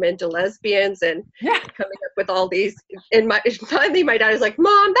making them into lesbians and coming up with all these. And finally, my daughter's like,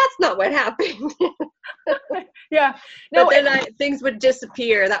 "Mom, that's not what happened." Yeah. No, but then things would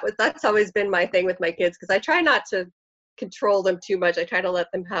disappear. That's always been my thing with my kids, because I try not to control them too much. I try to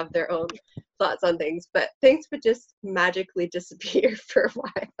let them have their own thoughts on things, but things would just magically disappear for a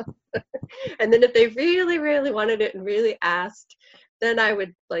while. And then if they really, really wanted it and really asked, then I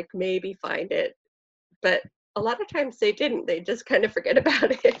would like maybe find it. But a lot of times they didn't. They just kind of forget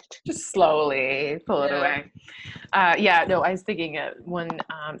about it. Just slowly pull it away. I was thinking one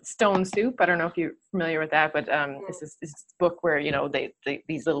Stone Soup. I don't know if you're familiar with that, but this is this book where,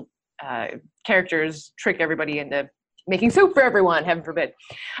 these little characters trick everybody into making soup for everyone, heaven forbid.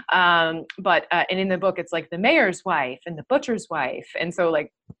 And in the book, it's like the mayor's wife and the butcher's wife. And so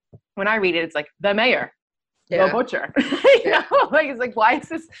like when I read it, it's like the mayor, the butcher. It's like, why is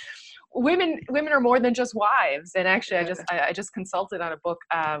this? Women are more than just wives. And actually, I just consulted on a book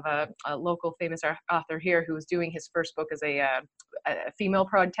of a local famous author here who was doing his first book as a female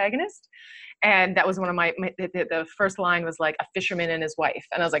protagonist. And that was one of the first line was like, a fisherman and his wife.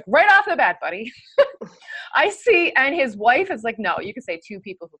 And I was like, right off the bat, buddy. I see. And his wife is like, no, you could say two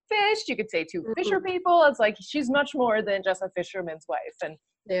people who fished. You could say two fisher people. It's like, she's much more than just a fisherman's wife. And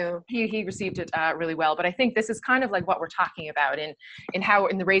he received it really well. But I think this is kind of like what we're talking about in how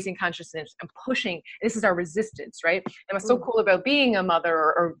in the raising consciousness and pushing. This is our resistance, right? And what's so cool about being a mother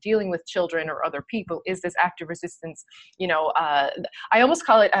or dealing with children or other people is this active resistance. I almost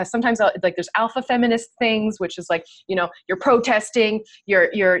call it sometimes like there's alpha feminist things, which is like, you're protesting,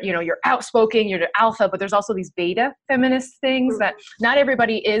 you're outspoken, you're the alpha, but there's also these beta feminist things that not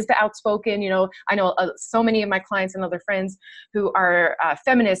everybody is the outspoken. I know so many of my clients and other friends who are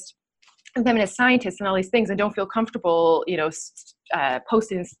feminist scientists and all these things and don't feel comfortable,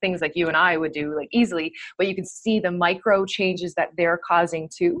 posting things like you and I would do like easily, but you can see the micro changes that they're causing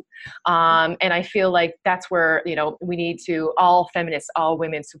too. And I feel like that's where, we need to, all feminists, all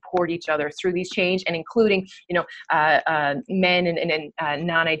women support each other through these change, and including, men and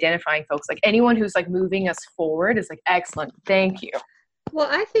non-identifying folks, like anyone who's like moving us forward is like, excellent. Thank you. Well,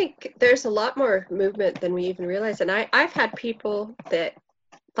 I think there's a lot more movement than we even realize. And I've had people that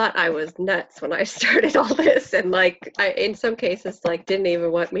thought I was nuts when I started all this, and like in some cases like didn't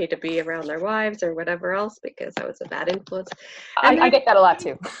even want me to be around their wives or whatever else because I was a bad influence. I get that a lot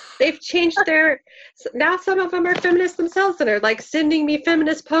too. They've changed now some of them are feminists themselves and are like sending me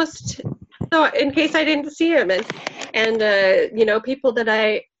feminist posts so in case I didn't see them, and people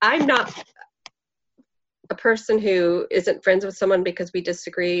that I'm not a person who isn't friends with someone because we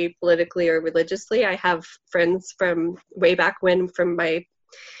disagree politically or religiously. I have friends from way back when, from my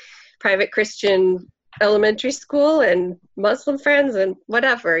private Christian elementary school, and Muslim friends and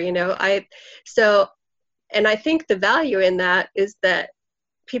whatever, and I think the value in that is that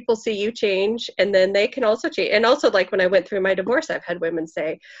people see you change and then they can also change. And also, like when I went through my divorce, I've had women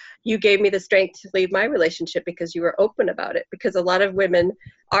say, you gave me the strength to leave my relationship because you were open about it, because a lot of women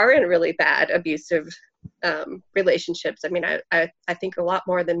are in really bad abusive relationships. I mean, I think a lot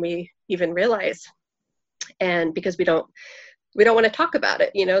more than we even realize, and because we don't want to talk about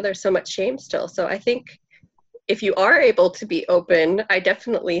it, there's so much shame still. So I think if you are able to be open, I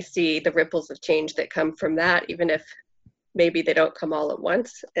definitely see the ripples of change that come from that, even if maybe they don't come all at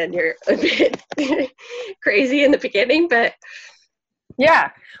once and you're a bit crazy in the beginning, but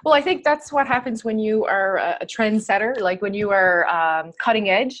Yeah. Well, I think that's what happens when you are a trendsetter, like when you are cutting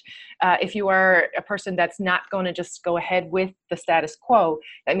edge. If you are a person that's not going to just go ahead with the status quo,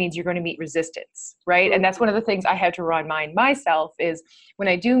 that means you're going to meet resistance, right? And that's one of the things I have to remind myself is when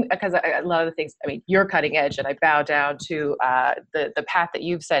I do, because a lot of the things, I mean, you're cutting edge, and I bow down to the path that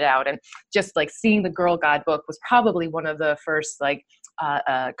you've set out. And just like seeing the Girl God book was probably one of the first like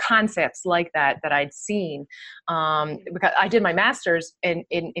concepts like that I'd seen, because I did my master's in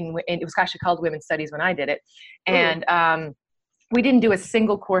it was actually called Women's Studies when I did it, and we didn't do a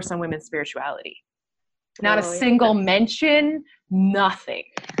single course on women's spirituality, not a single mention, nothing.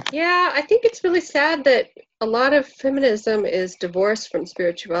 Yeah, I think it's really sad that a lot of feminism is divorced from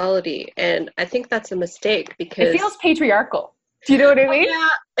spirituality, and I think that's a mistake because it feels patriarchal. Do you know what I mean? Yeah,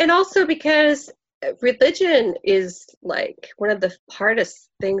 and also because religion is like one of the hardest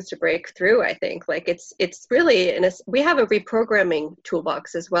things to break through. I think like it's really, and we have a reprogramming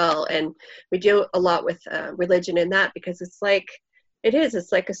toolbox as well, and we deal a lot with religion in that, because it's like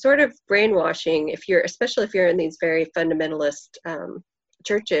it's like a sort of brainwashing, especially if you're in these very fundamentalist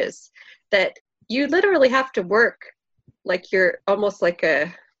churches, that you literally have to work like you're almost like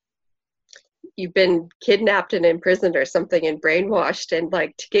you've been kidnapped and imprisoned or something and brainwashed, and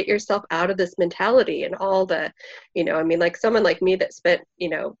like to get yourself out of this mentality and all the, I mean, like someone like me that spent,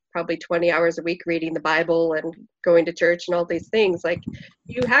 probably 20 hours a week reading the Bible and going to church and all these things, like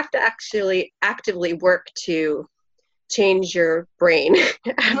you have to actually actively work to change your brain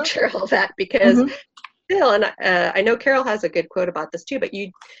after all that, because still, and I know Carol has a good quote about this too, but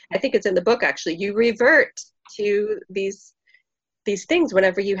I think it's in the book actually, you revert to these things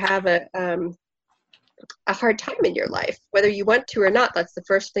whenever you have a hard time in your life, whether you want to or not. That's the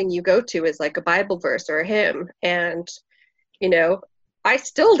first thing you go to is like a Bible verse or a hymn. And, I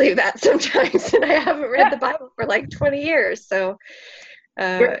still do that sometimes, and I haven't read the Bible for like 20 years. So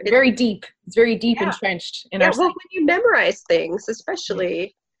it's very deep. It's very deep entrenched in our. Well, when you memorize things,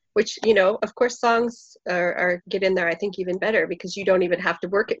 especially, which, of course, songs are get in there, I think, even better, because you don't even have to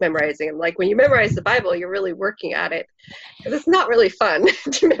work at memorizing them. Like when you memorize the Bible, you're really working at it. Because it's not really fun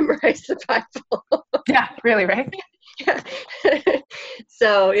to memorize the Bible. Yeah, really, right? Yeah.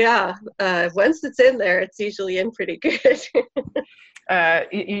 So, once it's in there, it's usually in pretty good.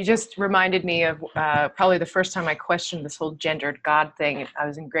 You just reminded me of probably the first time I questioned this whole gendered God thing. I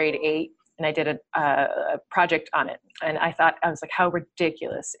was in grade 8. And I did a project on it. And I was like, how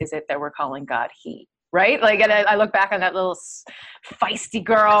ridiculous is it that we're calling God he, right? Like, and I look back on that little feisty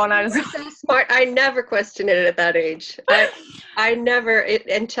girl, and I was so smart. I never questioned it at that age. I never,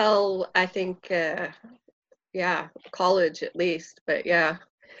 until I think, college at least, but yeah.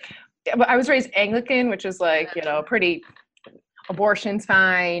 But I was raised Anglican, which is like, pretty, abortion's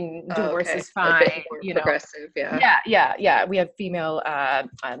fine, divorce is fine, progressive, yeah. We have female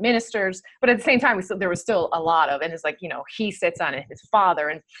ministers, but at the same time, there was still a lot of, and it's like, he sits on it, his father,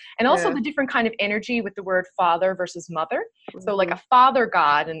 and also the different kind of energy with the word father versus mother. So like a father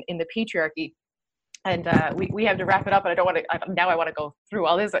God in the patriarchy. And we have to wrap it up, and I don't want to, now I want to go through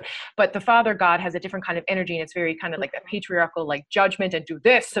all this, but the father God has a different kind of energy, and it's very kind of like a patriarchal, like judgment and do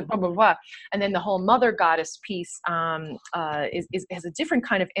this and blah, blah, blah. And then the whole mother goddess piece has a different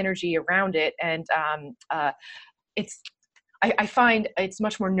kind of energy around it. And I find it's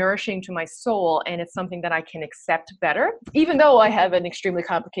much more nourishing to my soul, and it's something that I can accept better, even though I have an extremely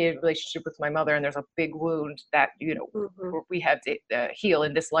complicated relationship with my mother, and there's a big wound that, we have to heal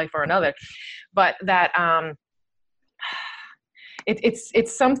in this life or another. But that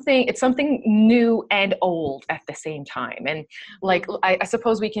it's something new and old at the same time. And like, I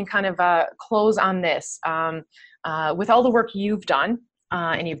suppose we can kind of close on this with all the work you've done.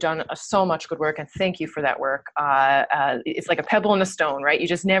 And you've done so much good work, and thank you for that work. It's like a pebble in a stone, right? You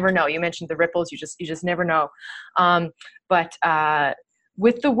just never know. You mentioned the ripples. You just never know. But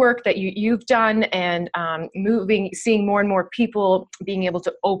with the work that you've done, and seeing more and more people being able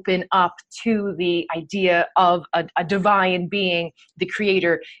to open up to the idea of a divine being, the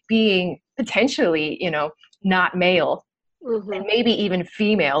creator being potentially, not male. And maybe even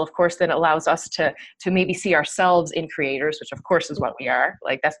female, of course, then allows us to maybe see ourselves in creators, which of course is what we are.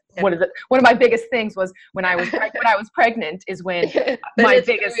 Like that's one of my biggest things was when I was pregnant is when my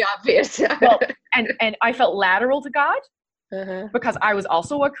biggest very obvious. Well, and I felt lateral to God because I was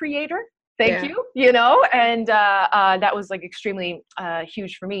also a creator. Thank you, and that was like extremely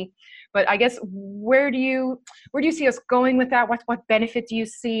huge for me. But I guess where do you see us going with that? What benefit do you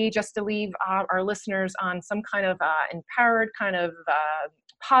see, just to leave our listeners on some kind of empowered, kind of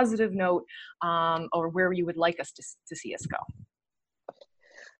positive note, or where you would like us to see us go?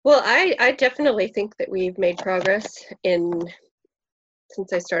 Well, I definitely think that we've made progress in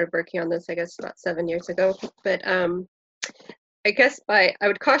since I started working on this, I guess about 7 years ago. But I guess I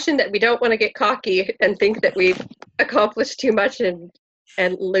would caution that we don't want to get cocky and think that we've accomplished too much and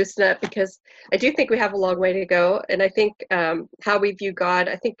loosen up, because I do think we have a long way to go. And I think how we view God,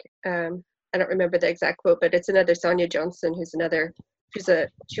 I think I don't remember the exact quote, but it's another Sonia Johnson, who's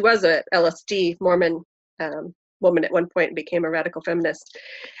she was a LSD Mormon woman at one point and became a radical feminist.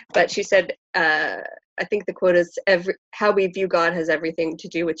 But she said, I think the quote is, how we view God has everything to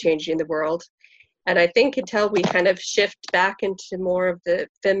do with changing the world. And I think until we kind of shift back into more of the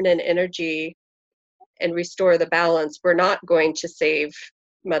feminine energy and restore the balance, we're not going to save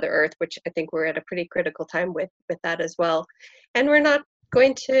Mother Earth, which I think we're at a pretty critical time with that as well. And we're not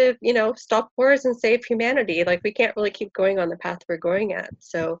going to, stop wars and save humanity. Like, we can't really keep going on the path we're going at.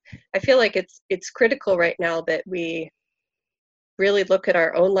 So I feel like it's critical right now that we really look at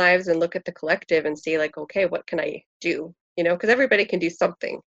our own lives and look at the collective and see, like, okay, what can I do? Because everybody can do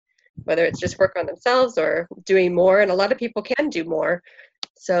something, whether it's just work on themselves or doing more. And a lot of people can do more.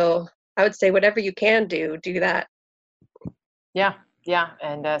 So I would say whatever you can do that. Yeah.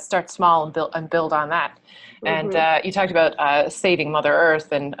 And start small and build on that. Mm-hmm. And you talked about saving Mother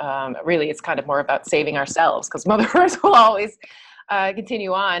Earth, and really it's kind of more about saving ourselves, because Mother Earth will always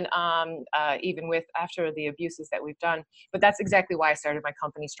continue on, even with after the abuses that we've done. But that's exactly why I started my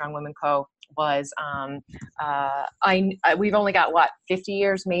company, Strong Women Co. Was we've only got 50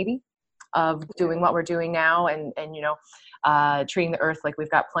 years maybe of doing what we're doing now, and treating the earth like we've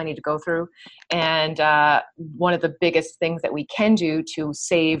got plenty to go through. And one of the biggest things that we can do to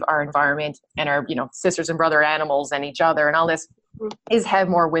save our environment and our sisters and brother animals and each other and all this is have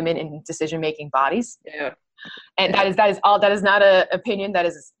more women in decision-making bodies. Yeah. And that is not an opinion. That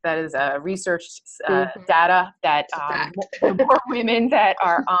is researched data that the more women that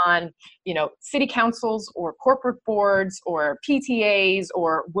are on, city councils or corporate boards or PTAs,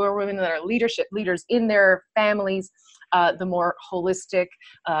 or more women that are leaders in their families, the more holistic,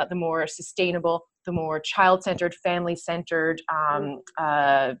 the more sustainable, the more child-centered, family-centered,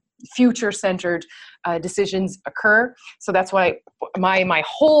 future-centered decisions occur. So that's why my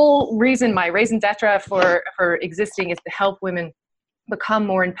whole reason, my raison d'etre for existing is to help women become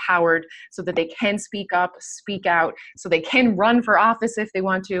more empowered so that they can speak up, speak out, so they can run for office if they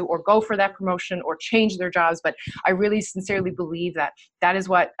want to, or go for that promotion or change their jobs. But I really sincerely believe that is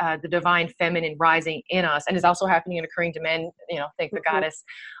what the divine feminine rising in us, and is also happening and occurring to men, thank the goddess.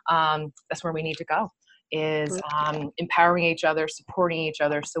 That's where we need to go, is empowering each other, supporting each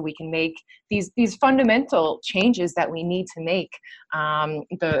other, so we can make these fundamental changes that we need to make.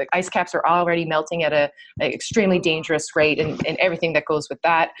 The ice caps are already melting at an extremely dangerous rate, and everything that goes with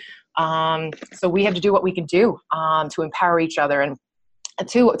that. So we have to do what we can do to empower each other. And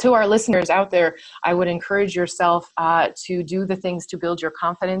to our listeners out there, I would encourage yourself to do the things to build your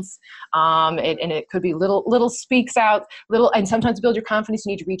confidence. And it could be little speaks out, and sometimes to build your confidence,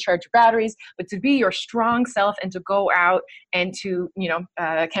 you need to recharge your batteries, but to be your strong self and to go out and to,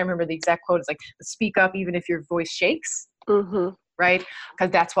 I can't remember the exact quote. It's like, speak up even if your voice shakes. Mm-hmm. Right?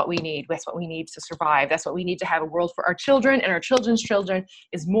 Because that's what we need. That's what we need to survive. That's what we need to have a world for our children and our children's children,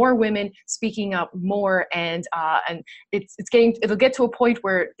 is more women speaking up more. And it'll get to a point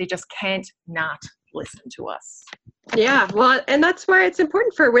where they just can't not listen to us. Yeah, well, and that's why it's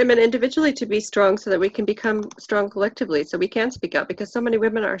important for women individually to be strong, so that we can become strong collectively, so we can speak up, because so many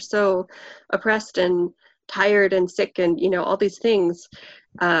women are so oppressed and tired and sick and, all these things.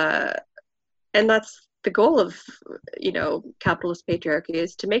 And that's the goal of, capitalist patriarchy,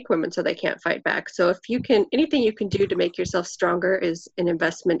 is to make women so they can't fight back. So if you can, anything you can do to make yourself stronger is an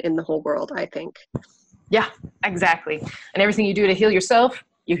investment in the whole world, I think. Yeah, exactly. And everything you do to heal yourself,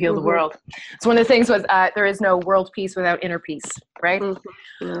 you heal the world. So one of the things was there is no world peace without inner peace, right?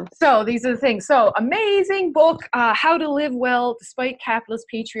 Yeah. So these are the things. So amazing book, How to Live Well Despite Capitalist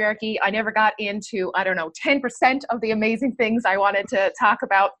Patriarchy. I never got into, 10% of the amazing things I wanted to talk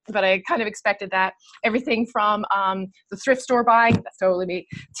about, but I kind of expected that. Everything from the thrift store buying, that's totally me,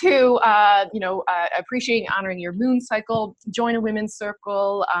 to, appreciating, honoring your moon cycle, join a women's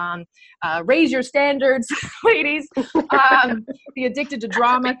circle, raise your standards, ladies, the addicted to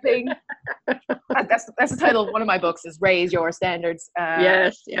drama thing. That's the title of one of my books, is Raise Your Standards.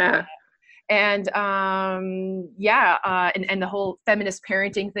 Yes, yeah. And and the whole feminist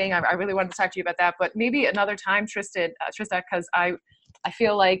parenting thing. I really wanted to talk to you about that, but maybe another time, Trista, because I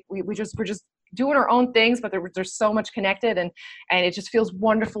feel like we're just doing our own things, but there's so much connected, and it just feels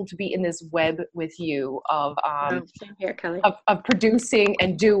wonderful to be in this web with you of same here, Kelly. of producing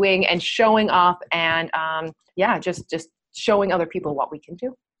and doing and showing up, and just showing other people what we can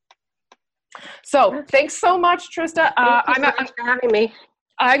do. So thanks so much, Trista. Thank you so much for having me.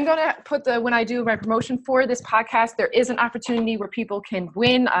 I'm going to put when I do my promotion for this podcast, there is an opportunity where people can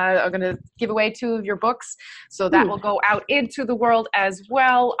win. I'm going to give away 2 of your books. So that will go out into the world as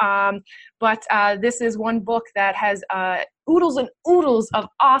well. But this is one book that has oodles and oodles of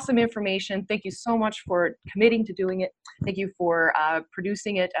awesome information. Thank you so much for committing to doing it. Thank you for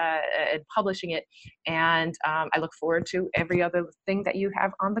producing it and publishing it. And I look forward to every other thing that you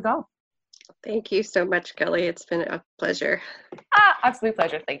have on the go. Thank you so much, Kelly. It's been a pleasure. Absolute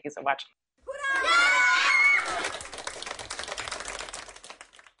pleasure. Thank you so much.